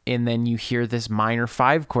 and then you hear this minor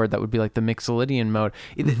 5 chord, that would be like the Mixolydian mode.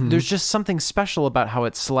 There's just something special about how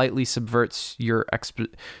it slightly subverts your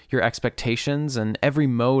expectations, and every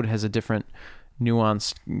mode has a different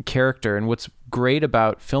nuanced character. And what's great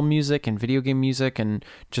about film music and video game music and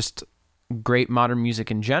just great modern music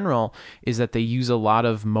in general is that they use a lot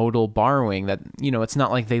of modal borrowing. That it's not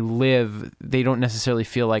like they don't necessarily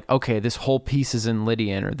feel like, okay, this whole piece is in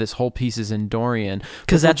Lydian or this whole piece is in Dorian,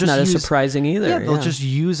 because that's not as surprising either. They'll just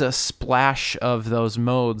use a splash of those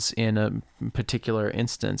modes in a particular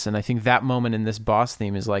instance, and I think that moment in this boss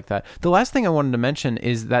theme is like that. The last thing I wanted to mention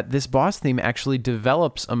is that this boss theme actually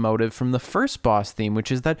develops a motive from the first boss theme,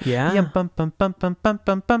 which is that bum bum bum bum bum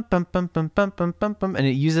bum bum bum bum bum bum bum bum, and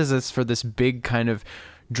it uses this for this big kind of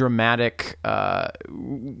dramatic,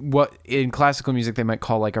 what in classical music they might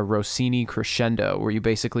call like a Rossini crescendo, where you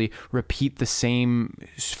basically repeat the same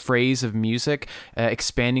phrase of music,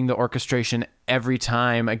 expanding the orchestration every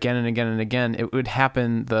time, again and again and again. It would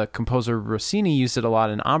happen, the composer Rossini used it a lot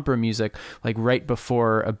in opera music, like right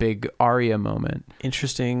before a big aria moment.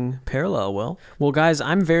 Interesting parallel, Will. Well, guys,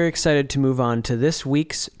 I'm very excited to move on to this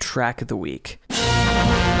week's Track of the Week.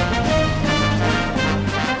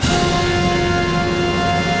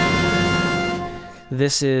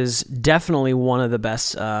 This is definitely one of the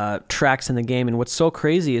best tracks in the game, and what's so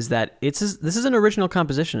crazy is that this is an original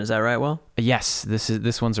composition. Is that right, Will? Yes,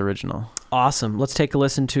 this one's original. Awesome. Let's take a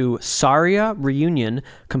listen to Saria Reunion,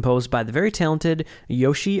 composed by the very talented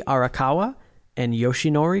Yoshi Arakawa and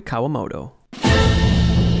Yoshinori Kawamoto.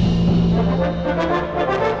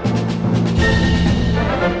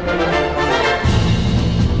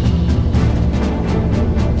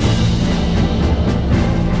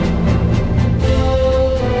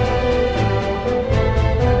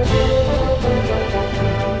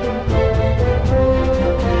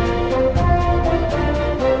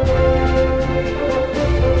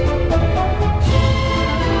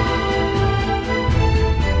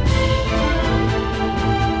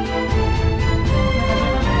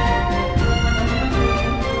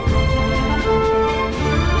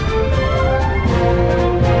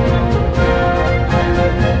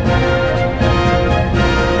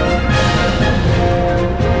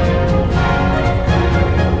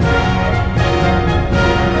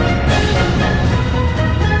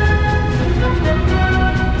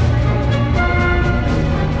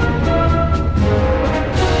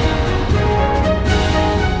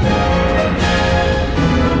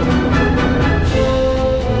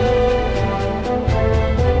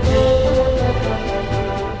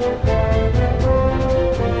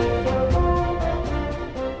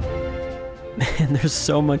 There's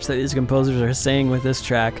so much that these composers are saying with this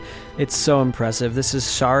track. It's so impressive. This is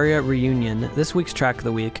Saria Reunion, this week's track of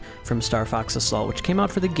the week from Star Fox Assault, which came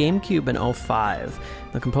out for the GameCube in 2005.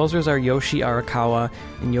 The composers are Yoshi Arakawa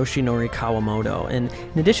and Yoshinori Kawamoto. And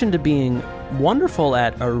in addition to being wonderful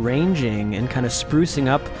at arranging and kind of sprucing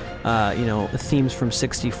up, the themes from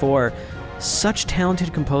 64, such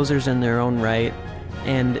talented composers in their own right.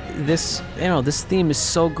 And this theme is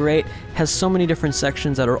so great, has so many different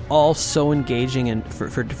sections that are all so engaging and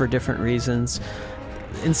for different reasons.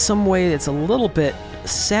 In some way, it's a little bit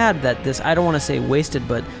sad that this, I don't want to say wasted,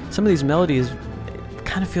 but some of these melodies, it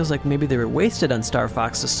kind of feels like maybe they were wasted on Star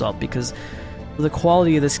Fox Assault, because the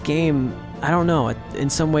quality of this game, I don't know, in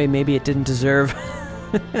some way maybe it didn't deserve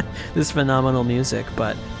this phenomenal music,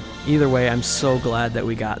 but either way, I'm so glad that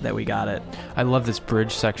we got it. I love this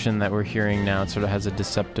bridge section that we're hearing now. It sort of has a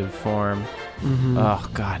deceptive form. Mm-hmm. Oh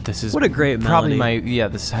God, this is what a great melody. Probably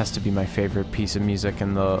this has to be my favorite piece of music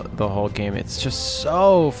in the whole game. It's just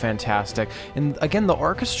so fantastic, and again, the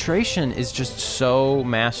orchestration is just so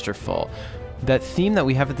masterful. That theme that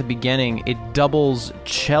we have at the beginning, it doubles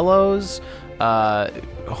cellos,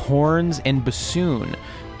 horns, and bassoon.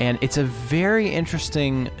 And it's a very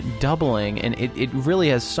interesting doubling, and it really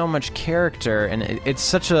has so much character, and it's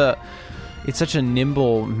such a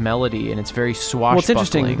nimble melody, and it's very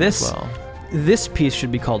swashbuckling as well. This piece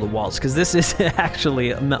should be called a waltz, because this is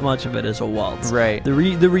actually, much of it is a waltz. Right. The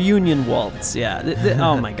reunion waltz, yeah.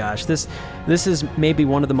 Oh my gosh, this is maybe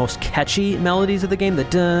one of the most catchy melodies of the game. The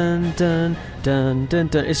dun dun dun dun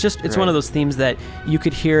dun. It's right. One of those themes that you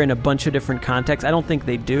could hear in a bunch of different contexts. I don't think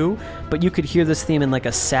they do, but you could hear this theme in like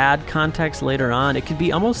a sad context later on. It could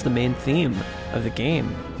be almost the main theme of the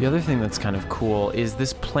game. The other thing that's kind of cool is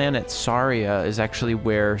this planet Saria is actually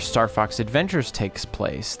where Star Fox Adventures takes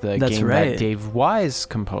place, the game that Dave Wise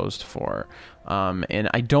composed for. And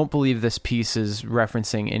I don't believe this piece is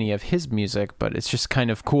referencing any of his music, but it's just kind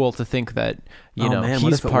of cool to think that,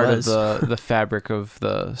 he's part of the fabric of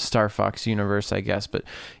the Star Fox universe, I guess. But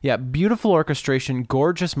yeah, beautiful orchestration,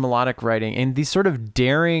 gorgeous melodic writing, and these sort of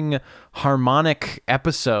daring harmonic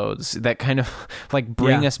episodes that kind of like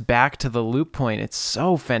bring us back to the loop point. It's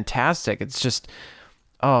so fantastic. It's just...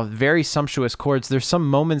 very sumptuous chords. There's some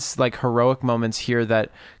moments, like heroic moments here,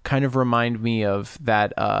 that kind of remind me of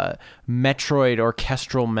that Metroid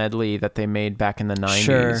orchestral medley that they made back in the 90s.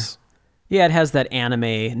 Sure. Yeah, it has that anime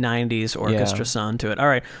 90s orchestra sound to it. All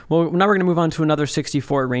right, well, now we're going to move on to another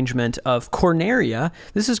 64 arrangement of Corneria.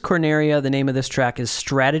 This is Corneria. The name of this track is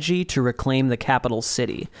Strategy to Reclaim the Capital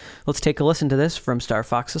City. Let's take a listen to this from Star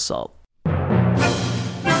Fox Assault.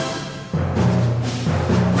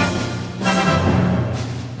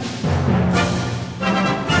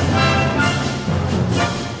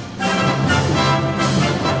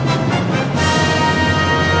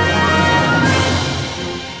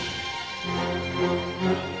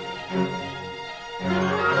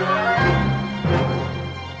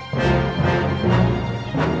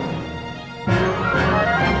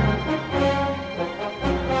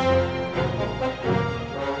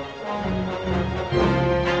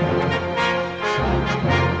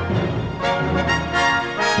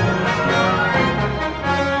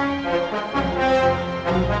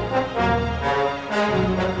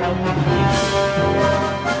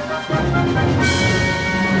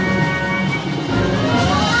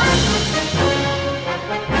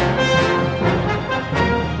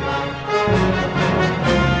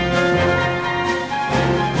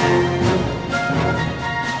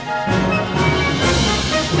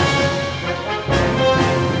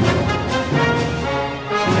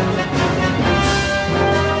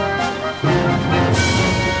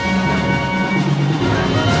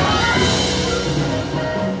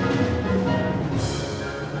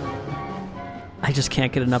 I just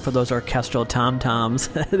can't get enough of those orchestral tom-toms.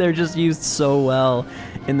 They're just used so well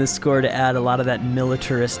in the score to add a lot of that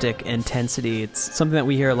militaristic intensity. It's something that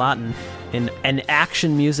we hear a lot in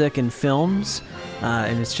action music and films,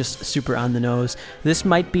 and it's just super on the nose. This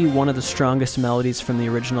might be one of the strongest melodies from the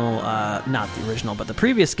original, not the original, but the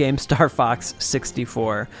previous game, Star Fox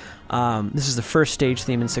 64. This is the first stage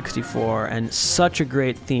theme in 64, and such a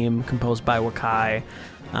great theme composed by Wakai.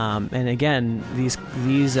 And again, these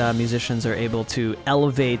musicians are able to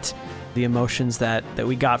elevate the emotions that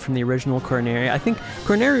we got from the original Corneria. I think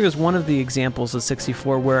Corneria was one of the examples of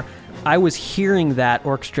 64 where I was hearing that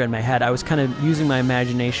orchestra in my head. I was kind of using my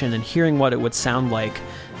imagination and hearing what it would sound like,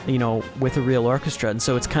 with a real orchestra. And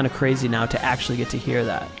so it's kind of crazy now to actually get to hear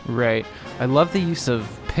that. Right. I love the use of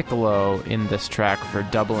piccolo in this track for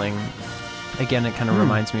doubling. Again, it kind of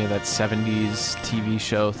reminds me of that 70s TV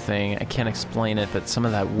show thing. I can't explain it, but some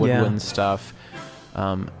of that woodwind stuff.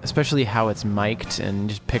 especially how it's mic'd, and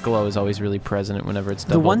just piccolo is always really present whenever it's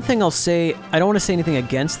The doubled. one thing I'll say, I don't want to say anything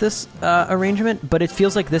against this arrangement, but it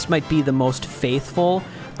feels like this might be the most faithful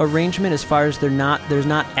arrangement as far as there's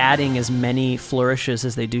not adding as many flourishes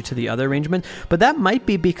as they do to the other arrangement. But that might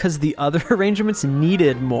be because the other arrangements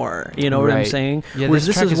needed more. You know what I'm Right. saying? Yeah, Whereas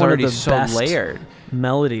this this track is is one of already the so best layered.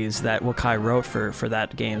 melodies that Wakai wrote for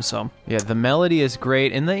that game. So Yeah, the melody is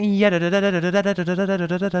great, and and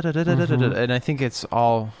I think it's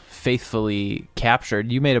all faithfully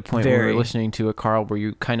captured. You made a point when we Very. were listening to it, Carl, where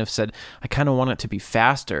you kind of said, I kind of want it to be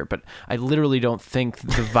faster, but I literally don't think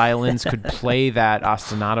the violins could play that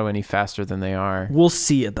ostinato any faster than they are. we'll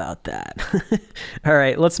see about that. All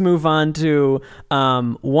right, let's move on to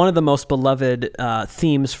one of the most beloved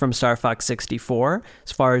themes from Star Fox 64,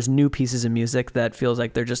 as far as new pieces of music that feels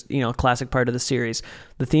like they're just, a classic part of the series.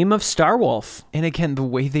 The theme of Star Wolf. And again, the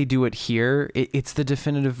way they do it here, it's the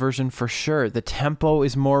definitive version for sure. The tempo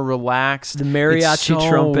is more relaxed. The mariachi It's so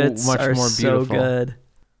trumpets much are more so beautiful. good.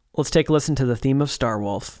 Let's take a listen to the theme of Star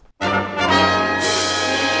Wolf.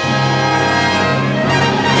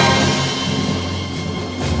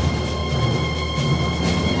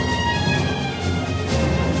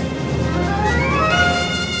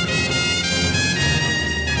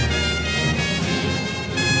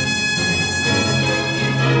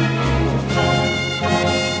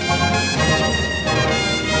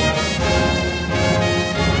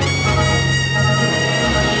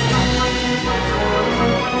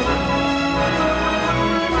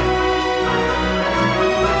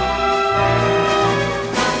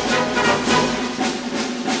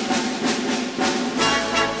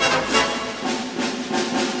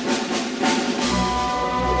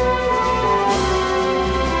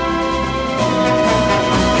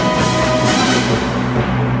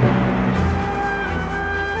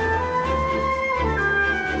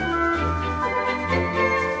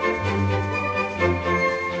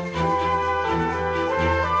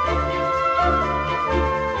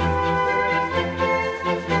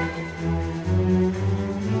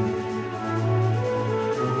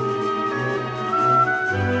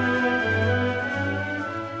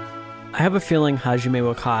 I have a feeling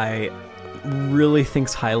Hajime Wakai really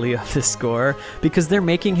thinks highly of this score because they're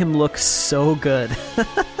making him look so good.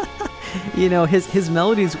 His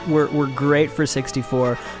melodies were great for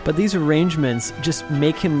 64, but these arrangements just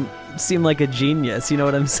make him seem like a genius. You know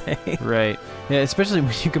what I'm saying? Right. Yeah, especially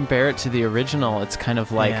when you compare it to the original, it's kind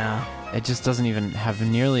of like... Yeah. It just doesn't even have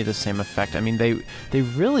nearly the same effect. I mean, they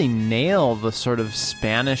really nail the sort of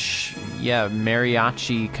Spanish,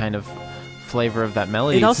 mariachi kind of flavor of that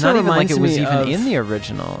melody. It also it's not even like reminds it was me even of- in the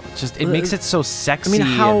original. It's just it makes it so sexy. I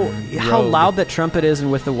mean, how and rogue. loud that trumpet is,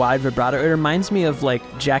 and with the wide vibrato, it reminds me of like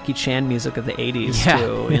Jackie Chan music of the 80s Yeah.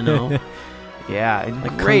 too. Yeah,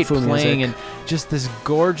 Like great kung fu playing music. and just this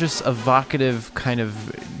gorgeous, evocative kind of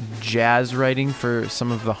jazz writing for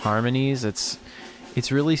some of the harmonies. It's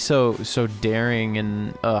really so daring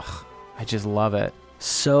and I just love it.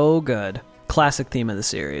 So good. Classic theme of the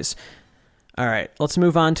series. All right, let's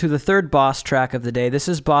move on to the third boss track of the day. This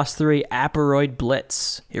is Boss 3, Aperoid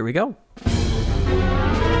Blitz. Here we go.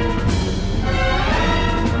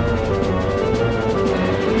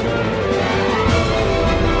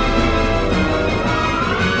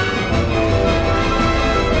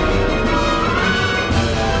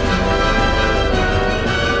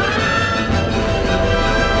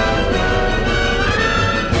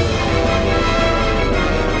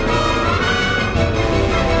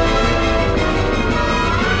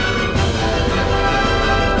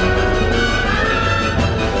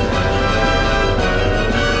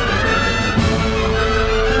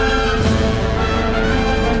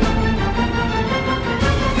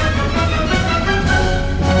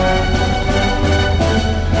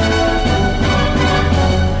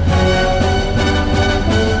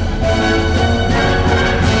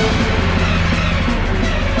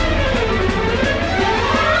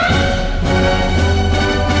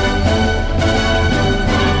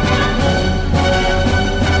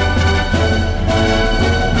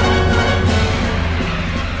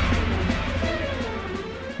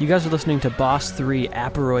 You guys are listening to Boss 3,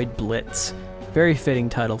 Aperoid Blitz. Very fitting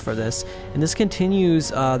title for this. And this continues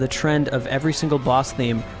the trend of every single boss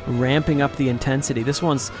theme ramping up the intensity. This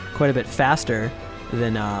one's quite a bit faster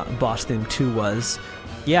than Boss Theme 2 was.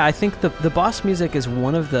 Yeah, I think the boss music is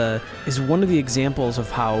one of the examples of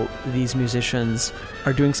how these musicians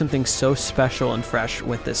are doing something so special and fresh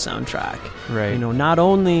with this soundtrack. Right. Not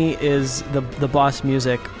only is the boss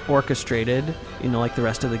music orchestrated like the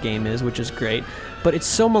rest of the game is, which is great. But it's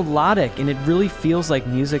so melodic, and it really feels like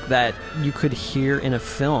music that you could hear in a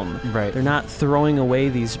film. Right. They're not throwing away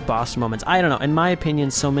these boss moments. I don't know. In my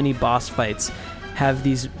opinion, so many boss fights have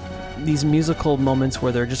these musical moments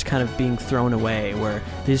where they're just kind of being thrown away, where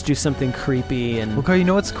they just do something creepy. And well, you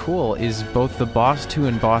know what's cool is both the Boss 2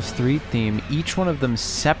 and Boss 3 theme, each one of them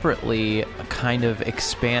separately kind of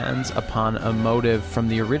expands upon a motive from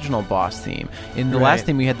the original Boss theme. In the last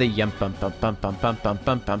theme, we had the yum bum bum bum bum bum bum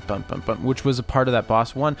bum bum bum bum bum, which was a part of that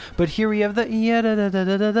Boss 1. But here we have the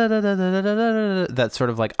that sort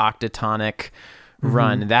of like octatonic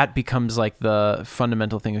run. That becomes like the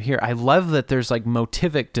fundamental thing here. I love that there's like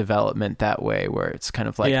motivic development that way, where it's kind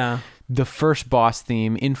of like the first boss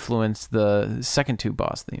theme influenced the second two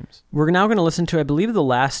boss themes. We're now going to listen to, I believe, the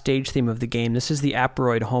last stage theme of the game. This is the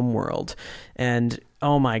Aperoid Homeworld. And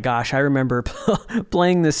oh my gosh, I remember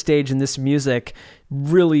playing this stage, and this music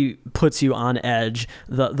really puts you on edge.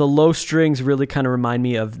 The low strings really kind of remind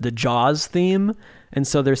me of the Jaws theme. And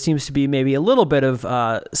so there seems to be maybe a little bit of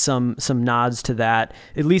some nods to that,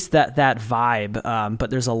 at least that vibe. But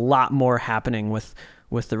there's a lot more happening with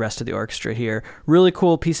the rest of the orchestra here. Really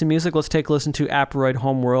cool piece of music. Let's take a listen to Aperoid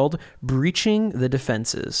Homeworld, Breaching the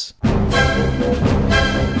Defenses.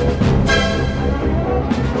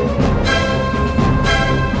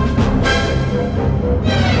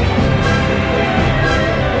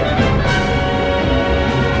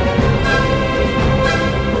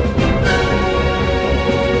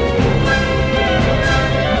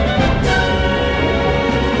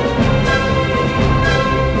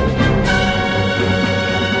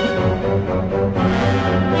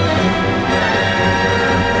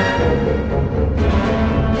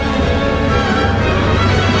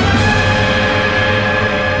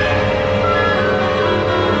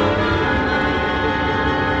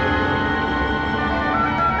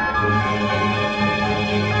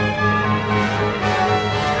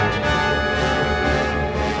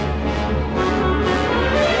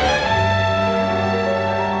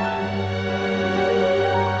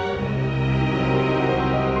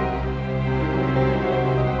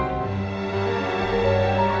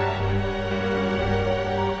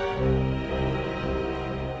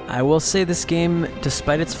 I will say this game,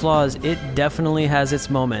 despite its flaws, it definitely has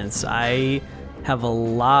its moments. I have a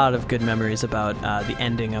lot of good memories about the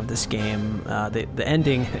ending of this game. The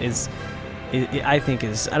ending I think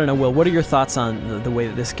is, I don't know, Will, what are your thoughts on the way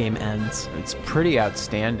that this game ends? It's pretty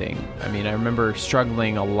outstanding. I mean, I remember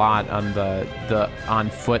struggling a lot on the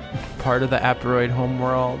on-foot part of the Aperoid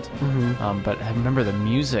Homeworld, but I remember the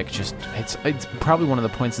music it's probably one of the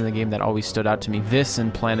points in the game that always stood out to me. This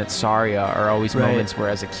and Planet Saria are always moments where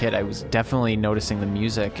as a kid I was definitely noticing the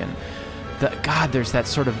music, and there's that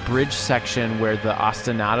sort of bridge section where the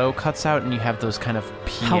ostinato cuts out and you have those kind of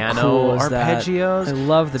piano arpeggios. I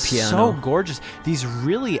love the piano. So gorgeous. These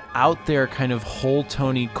really out there kind of whole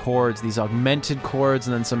tony chords, these augmented chords,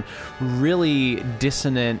 and then some really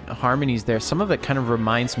dissonant harmonies there. Some of it kind of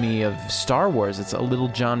reminds me of Star Wars. It's a little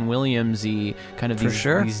John Williams-y, kind of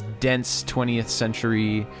these dense 20th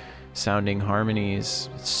century sounding harmonies.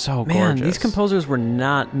 It's so gorgeous. Man, these composers were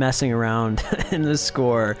not messing around in the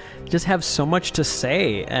score. Just have so much to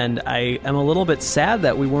say, and I am a little bit sad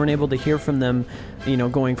that we weren't able to hear from them,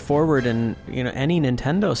 going forward in any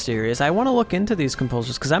Nintendo series. I want to look into these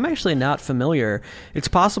composers because I'm actually not familiar. It's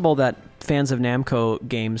possible that fans of Namco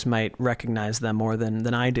games might recognize them more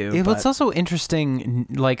than I do. Yeah, but it's also interesting,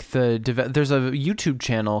 like there's a YouTube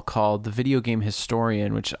channel called The Video Game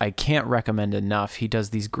Historian, which I can't recommend enough. He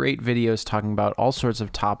does these great videos talking about all sorts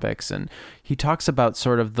of topics, and he talks about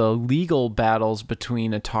sort of the legal battles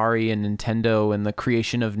between Atari and Nintendo and the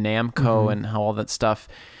creation of Namco and how all that stuff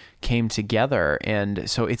came together. And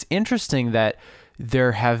so it's interesting that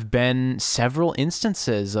there have been several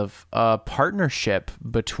instances of a partnership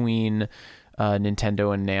between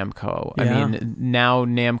Nintendo and Namco. Yeah. I mean, now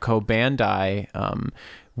Namco Bandai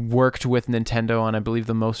worked with Nintendo on, I believe,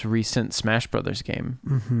 the most recent Smash Brothers game.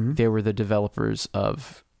 They were the developers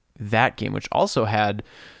of that game, which also had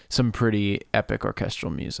some pretty epic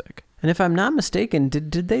orchestral music. And if I'm not mistaken,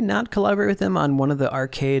 did they not collaborate with them on one of the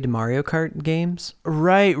arcade Mario Kart games?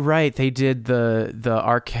 Right. They did the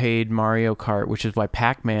arcade Mario Kart, which is why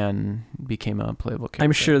Pac-Man became a playable character.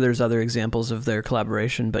 I'm sure there's other examples of their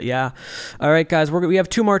collaboration, but yeah. All right, guys, we have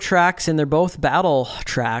two more tracks, and they're both battle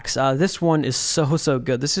tracks. This one is so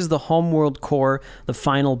good. This is the Homeworld Core, the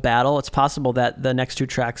final battle. It's possible that the next two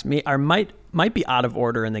tracks might be out of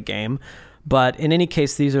order in the game. But in any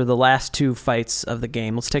case, these are the last two fights of the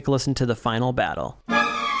game. Let's take a listen to the final battle.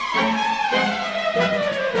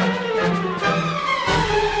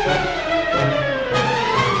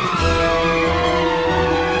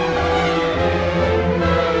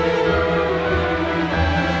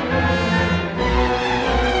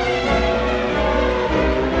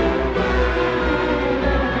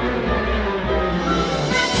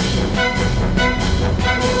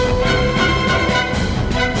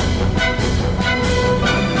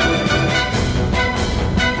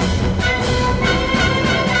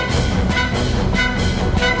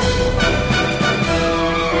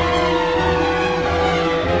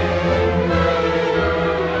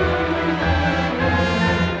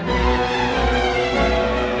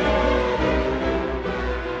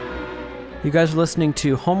 You guys are listening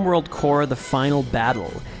to Homeworld Core: The Final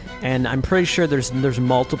Battle. And I'm pretty sure there's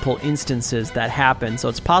multiple instances that happen. So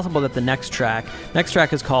it's possible that the next track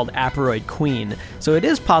is called Aperoid Queen. So it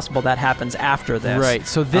is possible that happens after this. Right.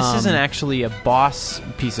 So this isn't actually a boss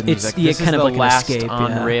piece of music. This is kind of the like last an escape,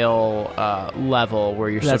 on-rail level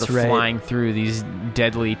where you're sort of flying through these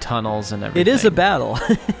deadly tunnels and everything. It is a battle.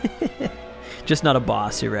 Just not a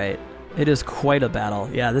boss, you're right. It is quite a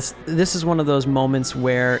battle. Yeah, this is one of those moments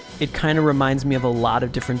where it kind of reminds me of a lot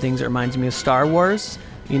of different things. It reminds me of Star Wars.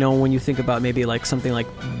 You know, when you think about maybe like something like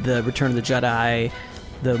the Return of the Jedi,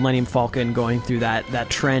 the Millennium Falcon going through that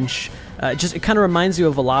trench, it kind of reminds you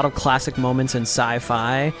of a lot of classic moments in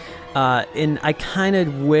sci-fi. And I kind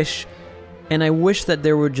of wish that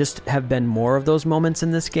there would just have been more of those moments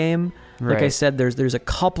in this game. Like I said, there's a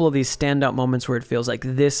couple of these standout moments where it feels like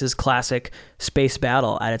this is classic space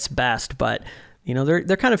battle at its best, but you know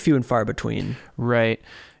they're kind of few and far between. Right.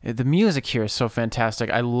 The music here is so fantastic.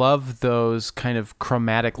 I love those kind of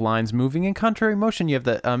chromatic lines moving in contrary motion. You have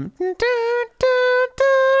the and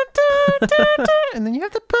then you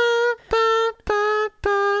have the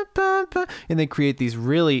and they create these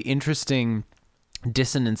really interesting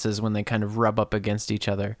dissonances when they kind of rub up against each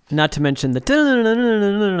other. Not to mention the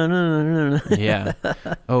yeah.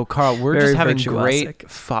 Oh, Carl, we're Very just having virtuosic. great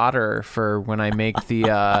fodder for when I make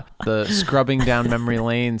the scrubbing down memory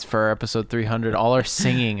lanes for episode 300. All our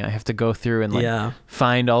singing, I have to go through and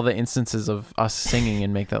find all the instances of us singing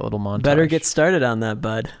and make that little montage. Better get started on that,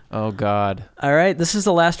 bud. Oh God. All right, this is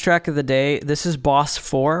the last track of the day. This is Boss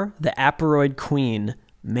 4, the Aperoid Queen.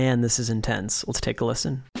 Man, this is intense. Let's take a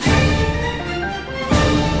listen.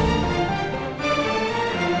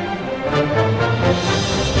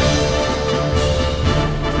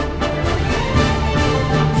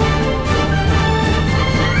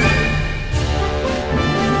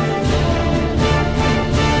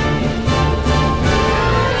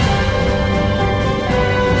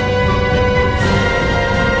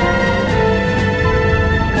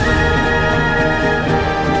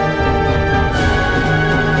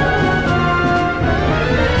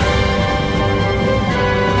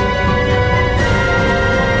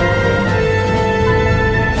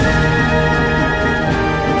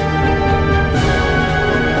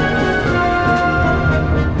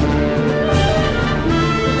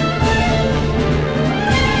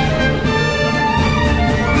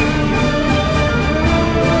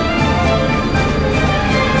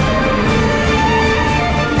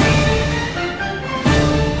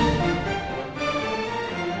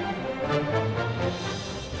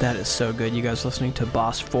 That is so good. You guys listening to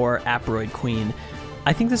Boss 4, Aperoid Queen.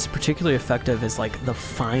 I think this is particularly effective as like the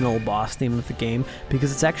final boss theme of the game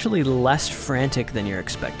because it's actually less frantic than you're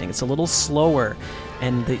expecting. It's a little slower,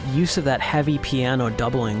 and the use of that heavy piano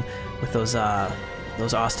doubling with those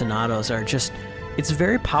ostinatos are just, it's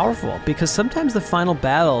very powerful because sometimes the final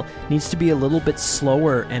battle needs to be a little bit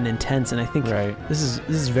slower and intense, and I think this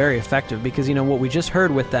is very effective because, you know, what we just heard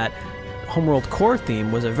with that Homeworld Core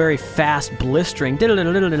theme was a very fast, blistering,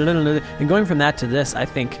 and going from that to this, I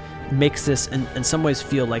think, makes this in some ways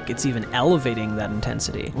feel like it's even elevating that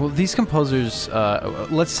intensity. Well, these composers,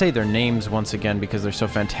 let's say their names once again because they're so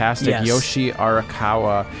fantastic. Yes. Yoshi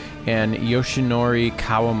Arakawa and Yoshinori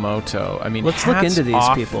Kawamoto. I mean, let's look into these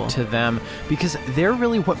people to them because they're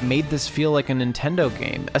really what made this feel like a Nintendo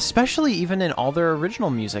game, especially even in all their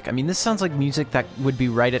original music. I mean, this sounds like music that would be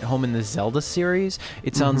right at home in the Zelda series.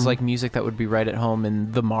 It sounds like music that would be right at home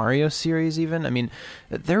in the Mario series even. I mean,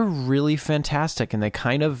 they're really fantastic, and they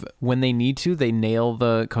kind of, when they need to, they nail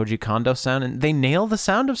the Koji Kondo sound, and they nail the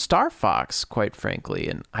sound of Star Fox, quite frankly.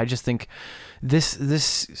 And I just think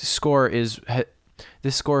this score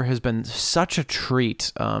has been such a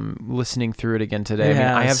treat listening through it again today.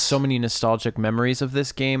 I have so many nostalgic memories of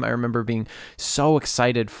this game. I remember being so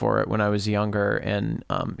excited for it when I was younger, and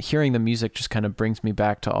hearing the music just kind of brings me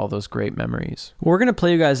back to all those great memories. We're going to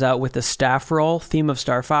play you guys out with the staff roll theme of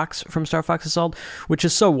Star Fox from Star Fox Assault, which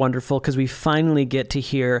is so wonderful because we finally get to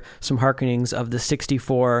hear some hearkenings of the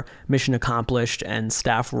 64 Mission Accomplished and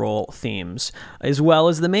staff roll themes, as well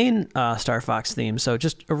as the main Star Fox theme. So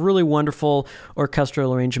just a really wonderful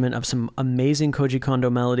orchestral arrangement of some amazing Koji Kondo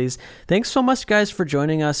melodies. Thanks so much, guys, for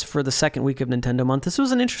joining us for the second week of Nintendo Month. This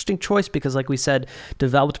was an interesting choice because, like we said,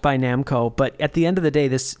 developed by Namco, but at the end of the day,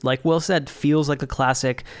 this, like Will said, feels like a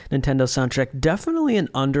classic Nintendo soundtrack, definitely an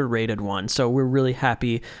underrated one, so we're really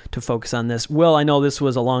happy to focus on this. Will, I know this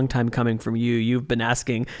was a long time coming from you. You've been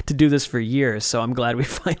asking to do this for years, so I'm glad we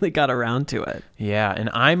finally got around to it. Yeah, and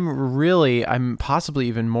I'm possibly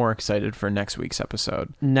even more excited for next week's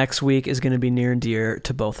episode. Next week is going to be near and dear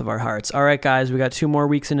to both of our hearts. All right, guys, we got 2 more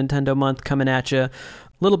weeks in Nintendo Month coming at you.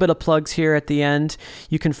 little bit of plugs here at the end.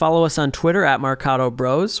 You can follow us on Twitter at Marcato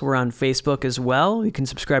Bros. We're on Facebook as well. You can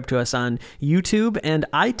subscribe to us on YouTube, and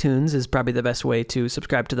iTunes is probably the best way to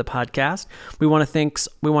subscribe to the podcast. We want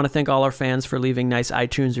to thank all our fans for leaving nice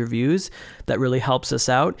iTunes reviews. That really helps us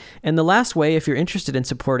out. And the last way, if you're interested in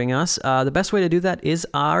supporting us, the best way to do that is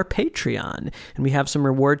our Patreon. And we have some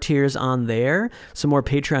reward tiers on there, some more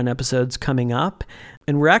Patreon episodes coming up.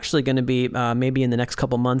 And we're actually going to be, maybe in the next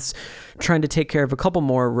couple months, trying to take care of a couple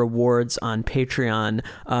more rewards on Patreon.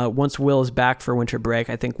 Once Will is back for winter break,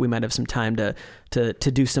 I think we might have some time to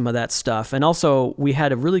do some of that stuff. And also, we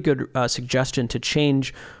had a really good suggestion to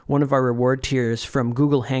change one of our reward tiers from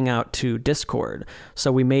Google Hangout to Discord.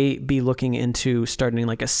 So we may be looking into starting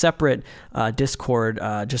like a separate Discord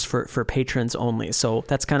just for patrons only. So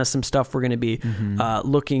that's kind of some stuff we're going to be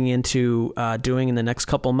looking into doing in the next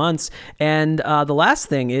couple months. And the last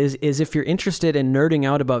thing is if you're interested in nerding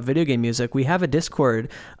out about video game music, we have a Discord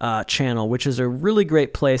channel, which is a really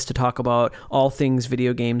great place to talk about all things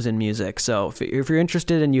video games and music. So if you're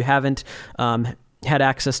interested and you haven't had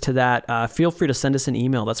access to that, feel free to send us an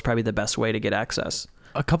email. That's probably the best way to get access.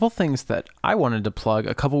 A couple things that I wanted to plug.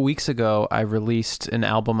 A couple weeks ago, I released an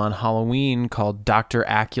album on Halloween called Dr.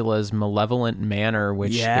 Acula's Malevolent Manor,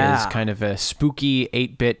 which is kind of a spooky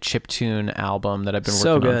 8-bit chiptune album that I've been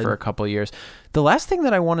working on for a couple of years. The last thing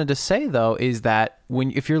that I wanted to say, though, is that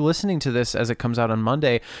if you're listening to this as it comes out on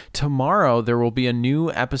Monday, tomorrow there will be a new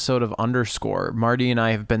episode of Underscore. Marty and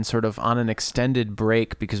I have been sort of on an extended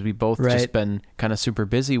break because we both just been kind of super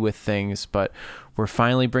busy with things, but we're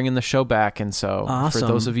finally bringing the show back. And so for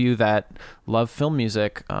those of you that love film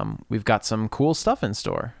music, we've got some cool stuff in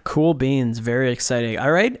store. Cool beans. Very exciting.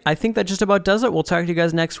 All right. I think that just about does it. We'll talk to you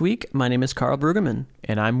guys next week. My name is Carl Brueggemann.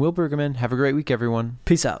 And I'm Will Brueggemann. Have a great week, everyone.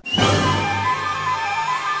 Peace out.